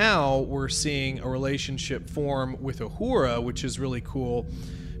 and now we're seeing a relationship form with Uhura, which is really cool,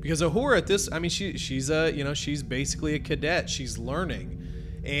 because Uhura at this, she's basically a cadet. She's learning.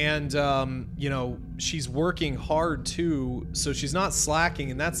 And she's working hard too, so she's not slacking.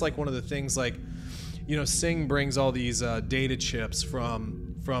 And that's like one of the things, like Singh brings all these data chips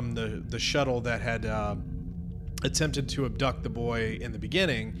from the shuttle that had attempted to abduct the boy in the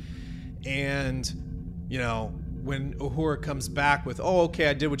beginning. And when Uhura comes back with, oh, okay,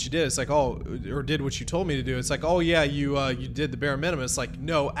 I did what you did, it's like, oh, or did what you told me to do, it's like, oh yeah, you did the bare minimum. It's like,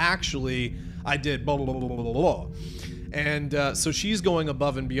 no, actually I did blah blah blah blah blah blah. And so she's going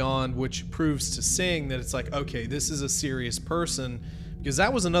above and beyond, which proves to Singh that it's like, okay, this is a serious person. Because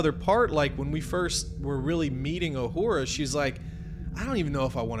that was another part, like when we first were really meeting Uhura, she's like, I don't even know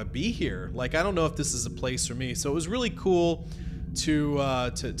if I want to be here. Like, I don't know if this is a place for me. So it was really cool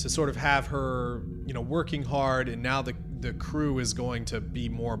to sort of have her, working hard, and now the crew is going to be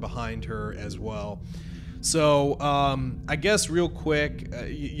more behind her as well. So I guess real quick,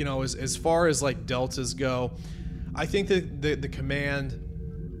 as far as like deltas go, I think that the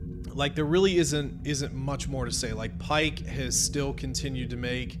command, like, there really isn't much more to say. Like, Pike has still continued to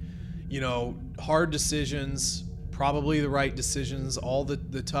make, hard decisions, probably the right decisions. All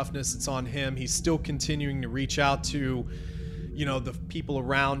the toughness, it's on him. He's still continuing to reach out to, the people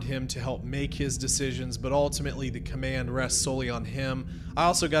around him to help make his decisions, but ultimately the command rests solely on him. I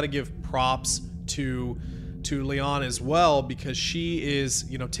also got to give props to Leon as well, because she is,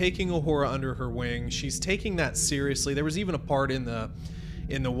 taking Uhura under her wing. She's taking that seriously. There was even a part in the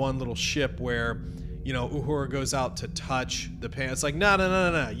one little ship where, Uhura goes out to touch the pan. It's like,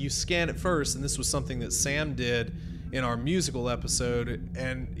 no, you scan it first. And this was something that Sam did in our musical episode.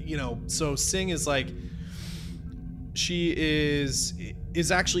 And, so Singh is like, she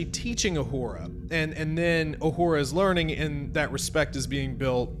is actually teaching Uhura. And then Uhura is learning, and that respect is being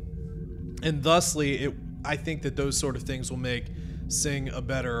built. And thusly, I think that those sort of things will make Singh a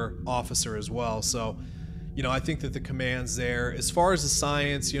better officer as well. So, I think that the command's there. As far as the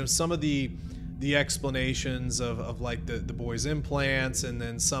science, some of the explanations of like the boy's implants, and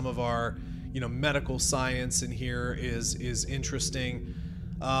then some of our, medical science in here is interesting.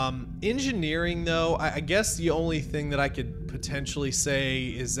 Engineering, though, I guess the only thing that I could potentially say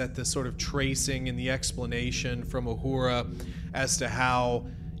is that the sort of tracing and the explanation from Uhura as to how,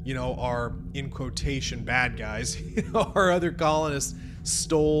 our, in quotation, bad guys, our other colonists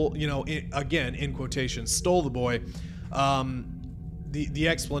stole, again, in quotation, stole the boy. The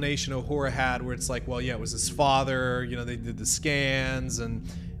explanation Uhura had, where it's like, well, yeah, it was his father, they did the scans and,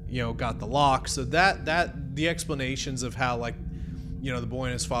 got the lock. So that the explanations of how, like, the boy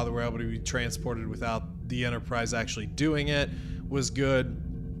and his father were able to be transported without the Enterprise actually doing it was good.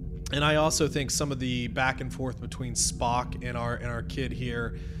 And I also think some of the back and forth between Spock and our kid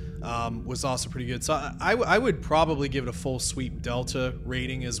here was also pretty good. So I would probably give it a full sweep Delta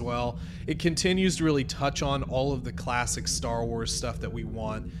rating as well. It continues to really touch on all of the classic Star Wars stuff that we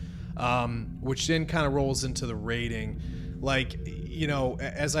want, which then kind of rolls into the rating. Like,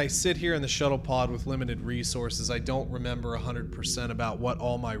 as I sit here in the shuttle pod with limited resources, I don't remember 100% about what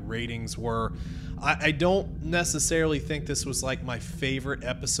all my ratings were. I don't necessarily think this was like my favorite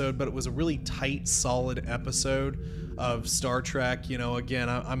episode, but it was a really tight, solid episode of Star Trek. Again,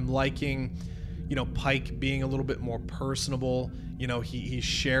 I'm liking, Pike being a little bit more personable. You know, he's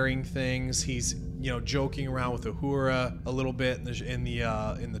sharing things. He's, you know, joking around with Uhura a little bit in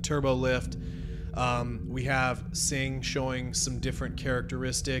the turbo lift. We have Singh showing some different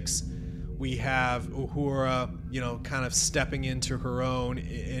characteristics. We have Uhura, you know, kind of stepping into her own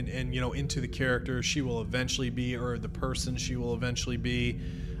and you know, into the character she will eventually be, or the person she will eventually be,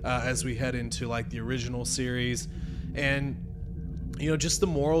 as we head into like the original series. And you know, just the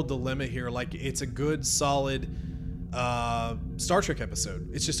moral dilemma here, like it's a good solid Star Trek episode.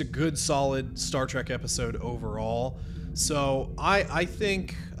 It's just a good solid Star Trek episode overall. So I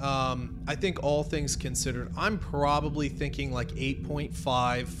think all things considered, I'm probably thinking like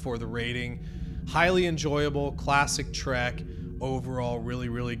 8.5 for the rating. Highly enjoyable, classic Trek. Overall, really,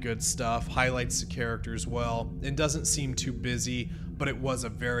 really good stuff. Highlights the characters well, and doesn't seem too busy, but it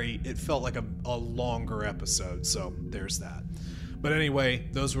felt like a longer episode. So there's that. But anyway,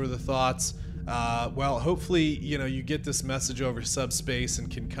 those were the thoughts. Well, hopefully, you know, you get this message over subspace and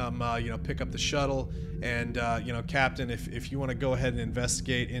can come, you know, pick up the shuttle. And, you know, Captain, if you want to go ahead and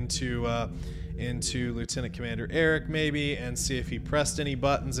investigate into Lieutenant Commander Eric maybe and see if he pressed any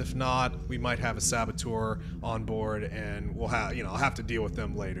buttons. If not, we might have a saboteur on board, and we'll have, you know, I'll have to deal with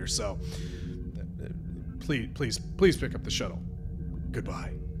them later. So please pick up the shuttle.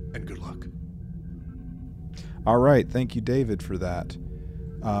 Goodbye and good luck. All right. Thank you, David, for that.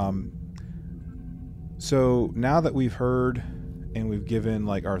 So now that we've heard and we've given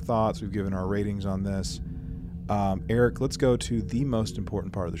like our thoughts, we've given our ratings on this, Eric, let's go to the most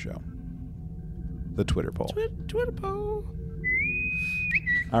important part of the show, the Twitter poll. Twitter poll.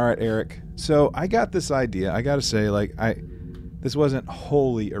 All right, Eric. So I got this idea. I got to say, like, this wasn't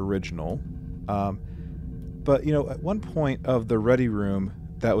wholly original, but you know, at one point of the Ready Room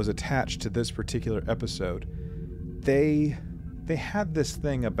that was attached to this particular episode, they had this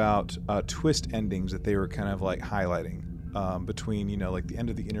thing about twist endings that they were kind of like highlighting between, you know, like the end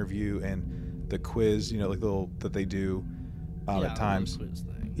of the interview and the quiz, you know, like that they do at times. Quiz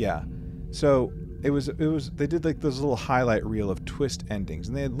thing. Yeah. So it was they did like this little highlight reel of twist endings,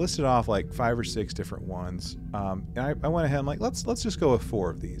 and they had listed off like 5 or 6 different ones. And I went ahead and like let's just go with 4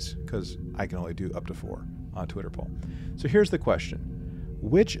 of these because I can only do up to 4 on Twitter poll. So here's the question: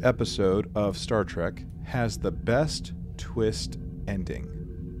 which episode of Star Trek has the best twist ending?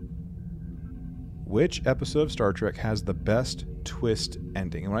 Which episode of Star Trek has the best twist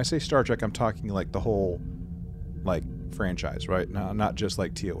ending? And when I say Star Trek, I'm talking like the whole like franchise, right? Not just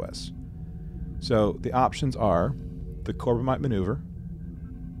like TOS. So the options are the Corbomite Maneuver,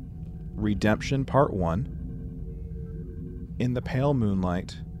 Redemption Part 1, In the Pale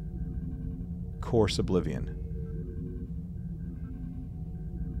Moonlight, Course Oblivion.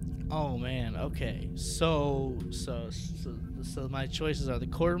 Oh man, okay. So my choices are the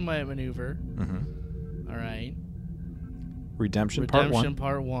Corbomite Maneuver. Mm-hmm. All right. Redemption Part 1.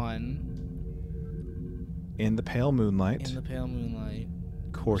 Part 1. In the Pale Moonlight. In the Pale Moonlight.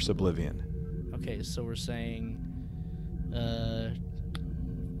 Course Oblivion. Okay, so we're saying the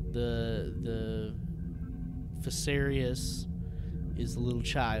Viserius is a little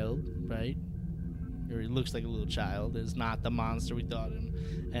child, right? Or he looks like a little child. Is not the monster we thought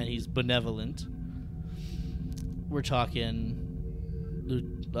him, and he's benevolent. We're talking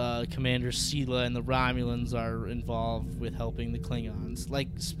Commander Sela and the Romulans are involved with helping the Klingons. Like,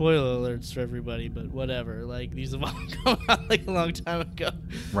 spoiler alerts for everybody, but whatever. Like, these have all come out like a long time ago.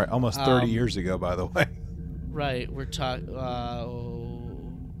 Right, almost 30 years ago, by the way. Right, we're talking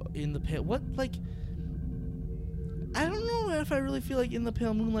in the pale. What, like? I don't know if I really feel like In the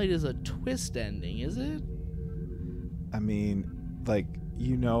Pale Moonlight is a twist ending. Is it? I mean, like,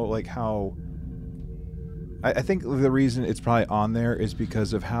 you know, like how. I think the reason it's probably on there is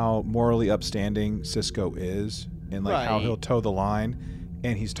because of how morally upstanding Sisko is, and like how he'll toe the line,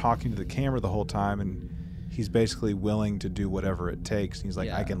 and he's talking to the camera the whole time, and he's basically willing to do whatever it takes. And he's like,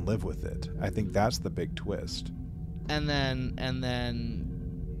 I can live with it. I think that's the big twist. And then,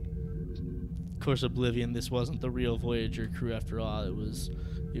 of course, Oblivion. This wasn't the real Voyager crew after all. It was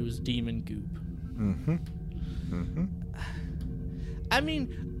Demon Goop. Mm-hmm. Mm-hmm. I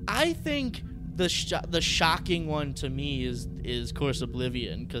mean, I think the shocking one to me is Course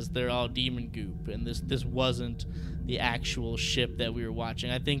Oblivion, because they're all Demon Goop, and this wasn't the actual ship that we were watching.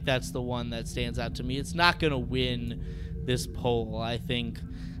 I think that's the one that stands out to me. It's not going to win this poll. I think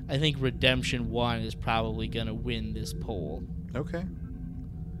Redemption 1 is probably going to win this poll. Okay,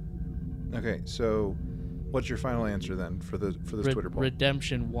 so what's your final answer then for this Twitter poll?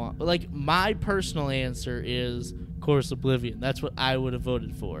 Redemption 1. Like, my personal answer is Course Oblivion. That's what I would have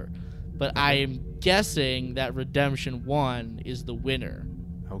voted for. But I am guessing that Redemption 1 is the winner.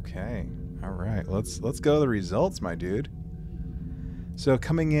 Okay. All right. Let's go to the results, my dude. So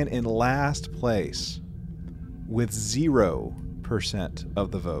coming in last place with 0% of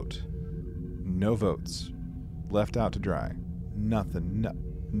the vote. No votes. Left out to dry. Nothing.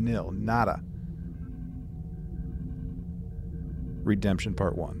 Nil. Nada. Redemption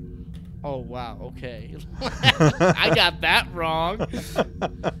Part 1. Oh, wow. Okay. I got that wrong.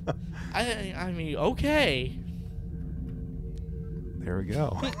 I mean, okay. There we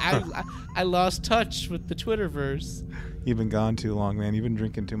go. I lost touch with the Twitterverse. You've been gone too long, man. You've been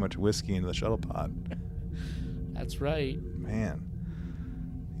drinking too much whiskey in the shuttle pod. That's right. Man.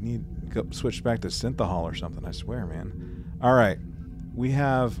 You need to go switch back to Synthahol or something, I swear, man. All right. We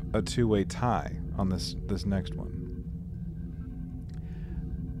have a two-way tie on this next one.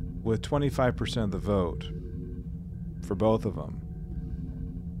 With 25% of the vote for both of them,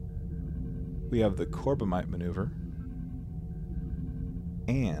 we have the Corbomite maneuver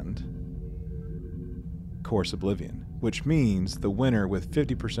and Course Oblivion, which means the winner with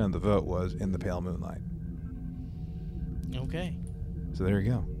 50% of the vote was In the Pale Moonlight. Okay. So there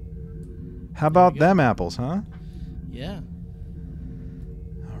you go. How about them apples, huh? Yeah.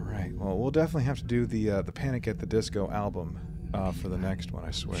 All right. Well, we'll definitely have to do the Panic at the Disco album for the next one,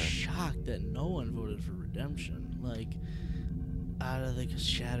 I swear. I'm shocked that no one voted for Redemption. Like, out of the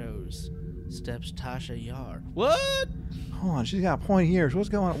shadows steps Tasha Yar. What? Hold on, she's got pointy ears. What's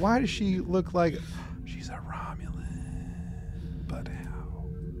going on? Why does she look like she's a Romulan? But how?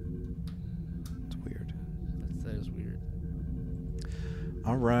 It's weird. That is weird.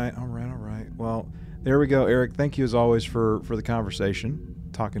 All right. Well, there we go, Eric. Thank you as always for the conversation.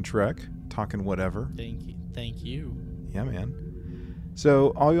 Talking Trek, talking whatever. Thank you. Yeah, man.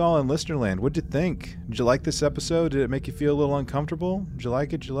 So, all y'all in Listenerland, what'd you think? Did you like this episode? Did it make you feel a little uncomfortable? Did you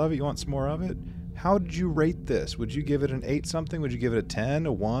like it? Did you love it? You want some more of it? How did you rate this? Would you give it an 8 something? Would you give it a 10,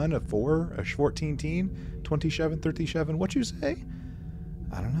 a 1, a 4, a 14 teen, 27, 37? What'd you say?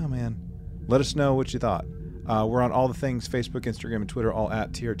 I don't know, man. Let us know what you thought. We're on all the things, Facebook, Instagram, and Twitter, all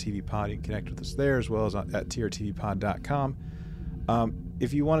at TRTVPod. You can connect with us there as well as at TRTVPod.com.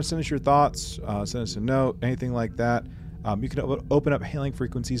 If you want to send us your thoughts, send us a note, anything like that, you can open up hailing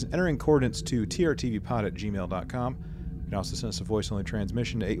frequencies and enter in coordinates to trtvpod@gmail.com. You can also send us a voice-only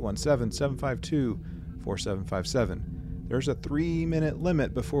transmission to 817-752-4757. There's a 3-minute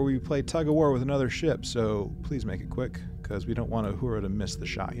limit before we play tug of war with another ship, so please make it quick, because we don't want Uhura to miss the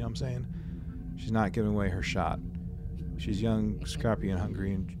shot, you know what I'm saying? She's not giving away her shot. She's young, scrappy, and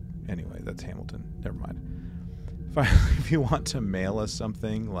hungry, and anyway, that's Hamilton. Never mind. Finally, if you want to mail us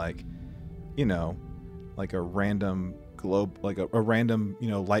something like, like a random globe, like a random,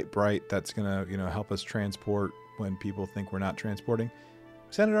 light bright that's going to, help us transport when people think we're not transporting,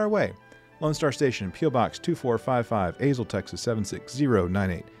 send it our way. Lone Star Station, P.O. Box 2455, Azle, Texas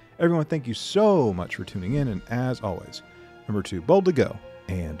 76098. Everyone, thank you so much for tuning in, and as always, remember to boldly go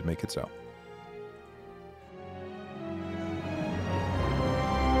and make it so.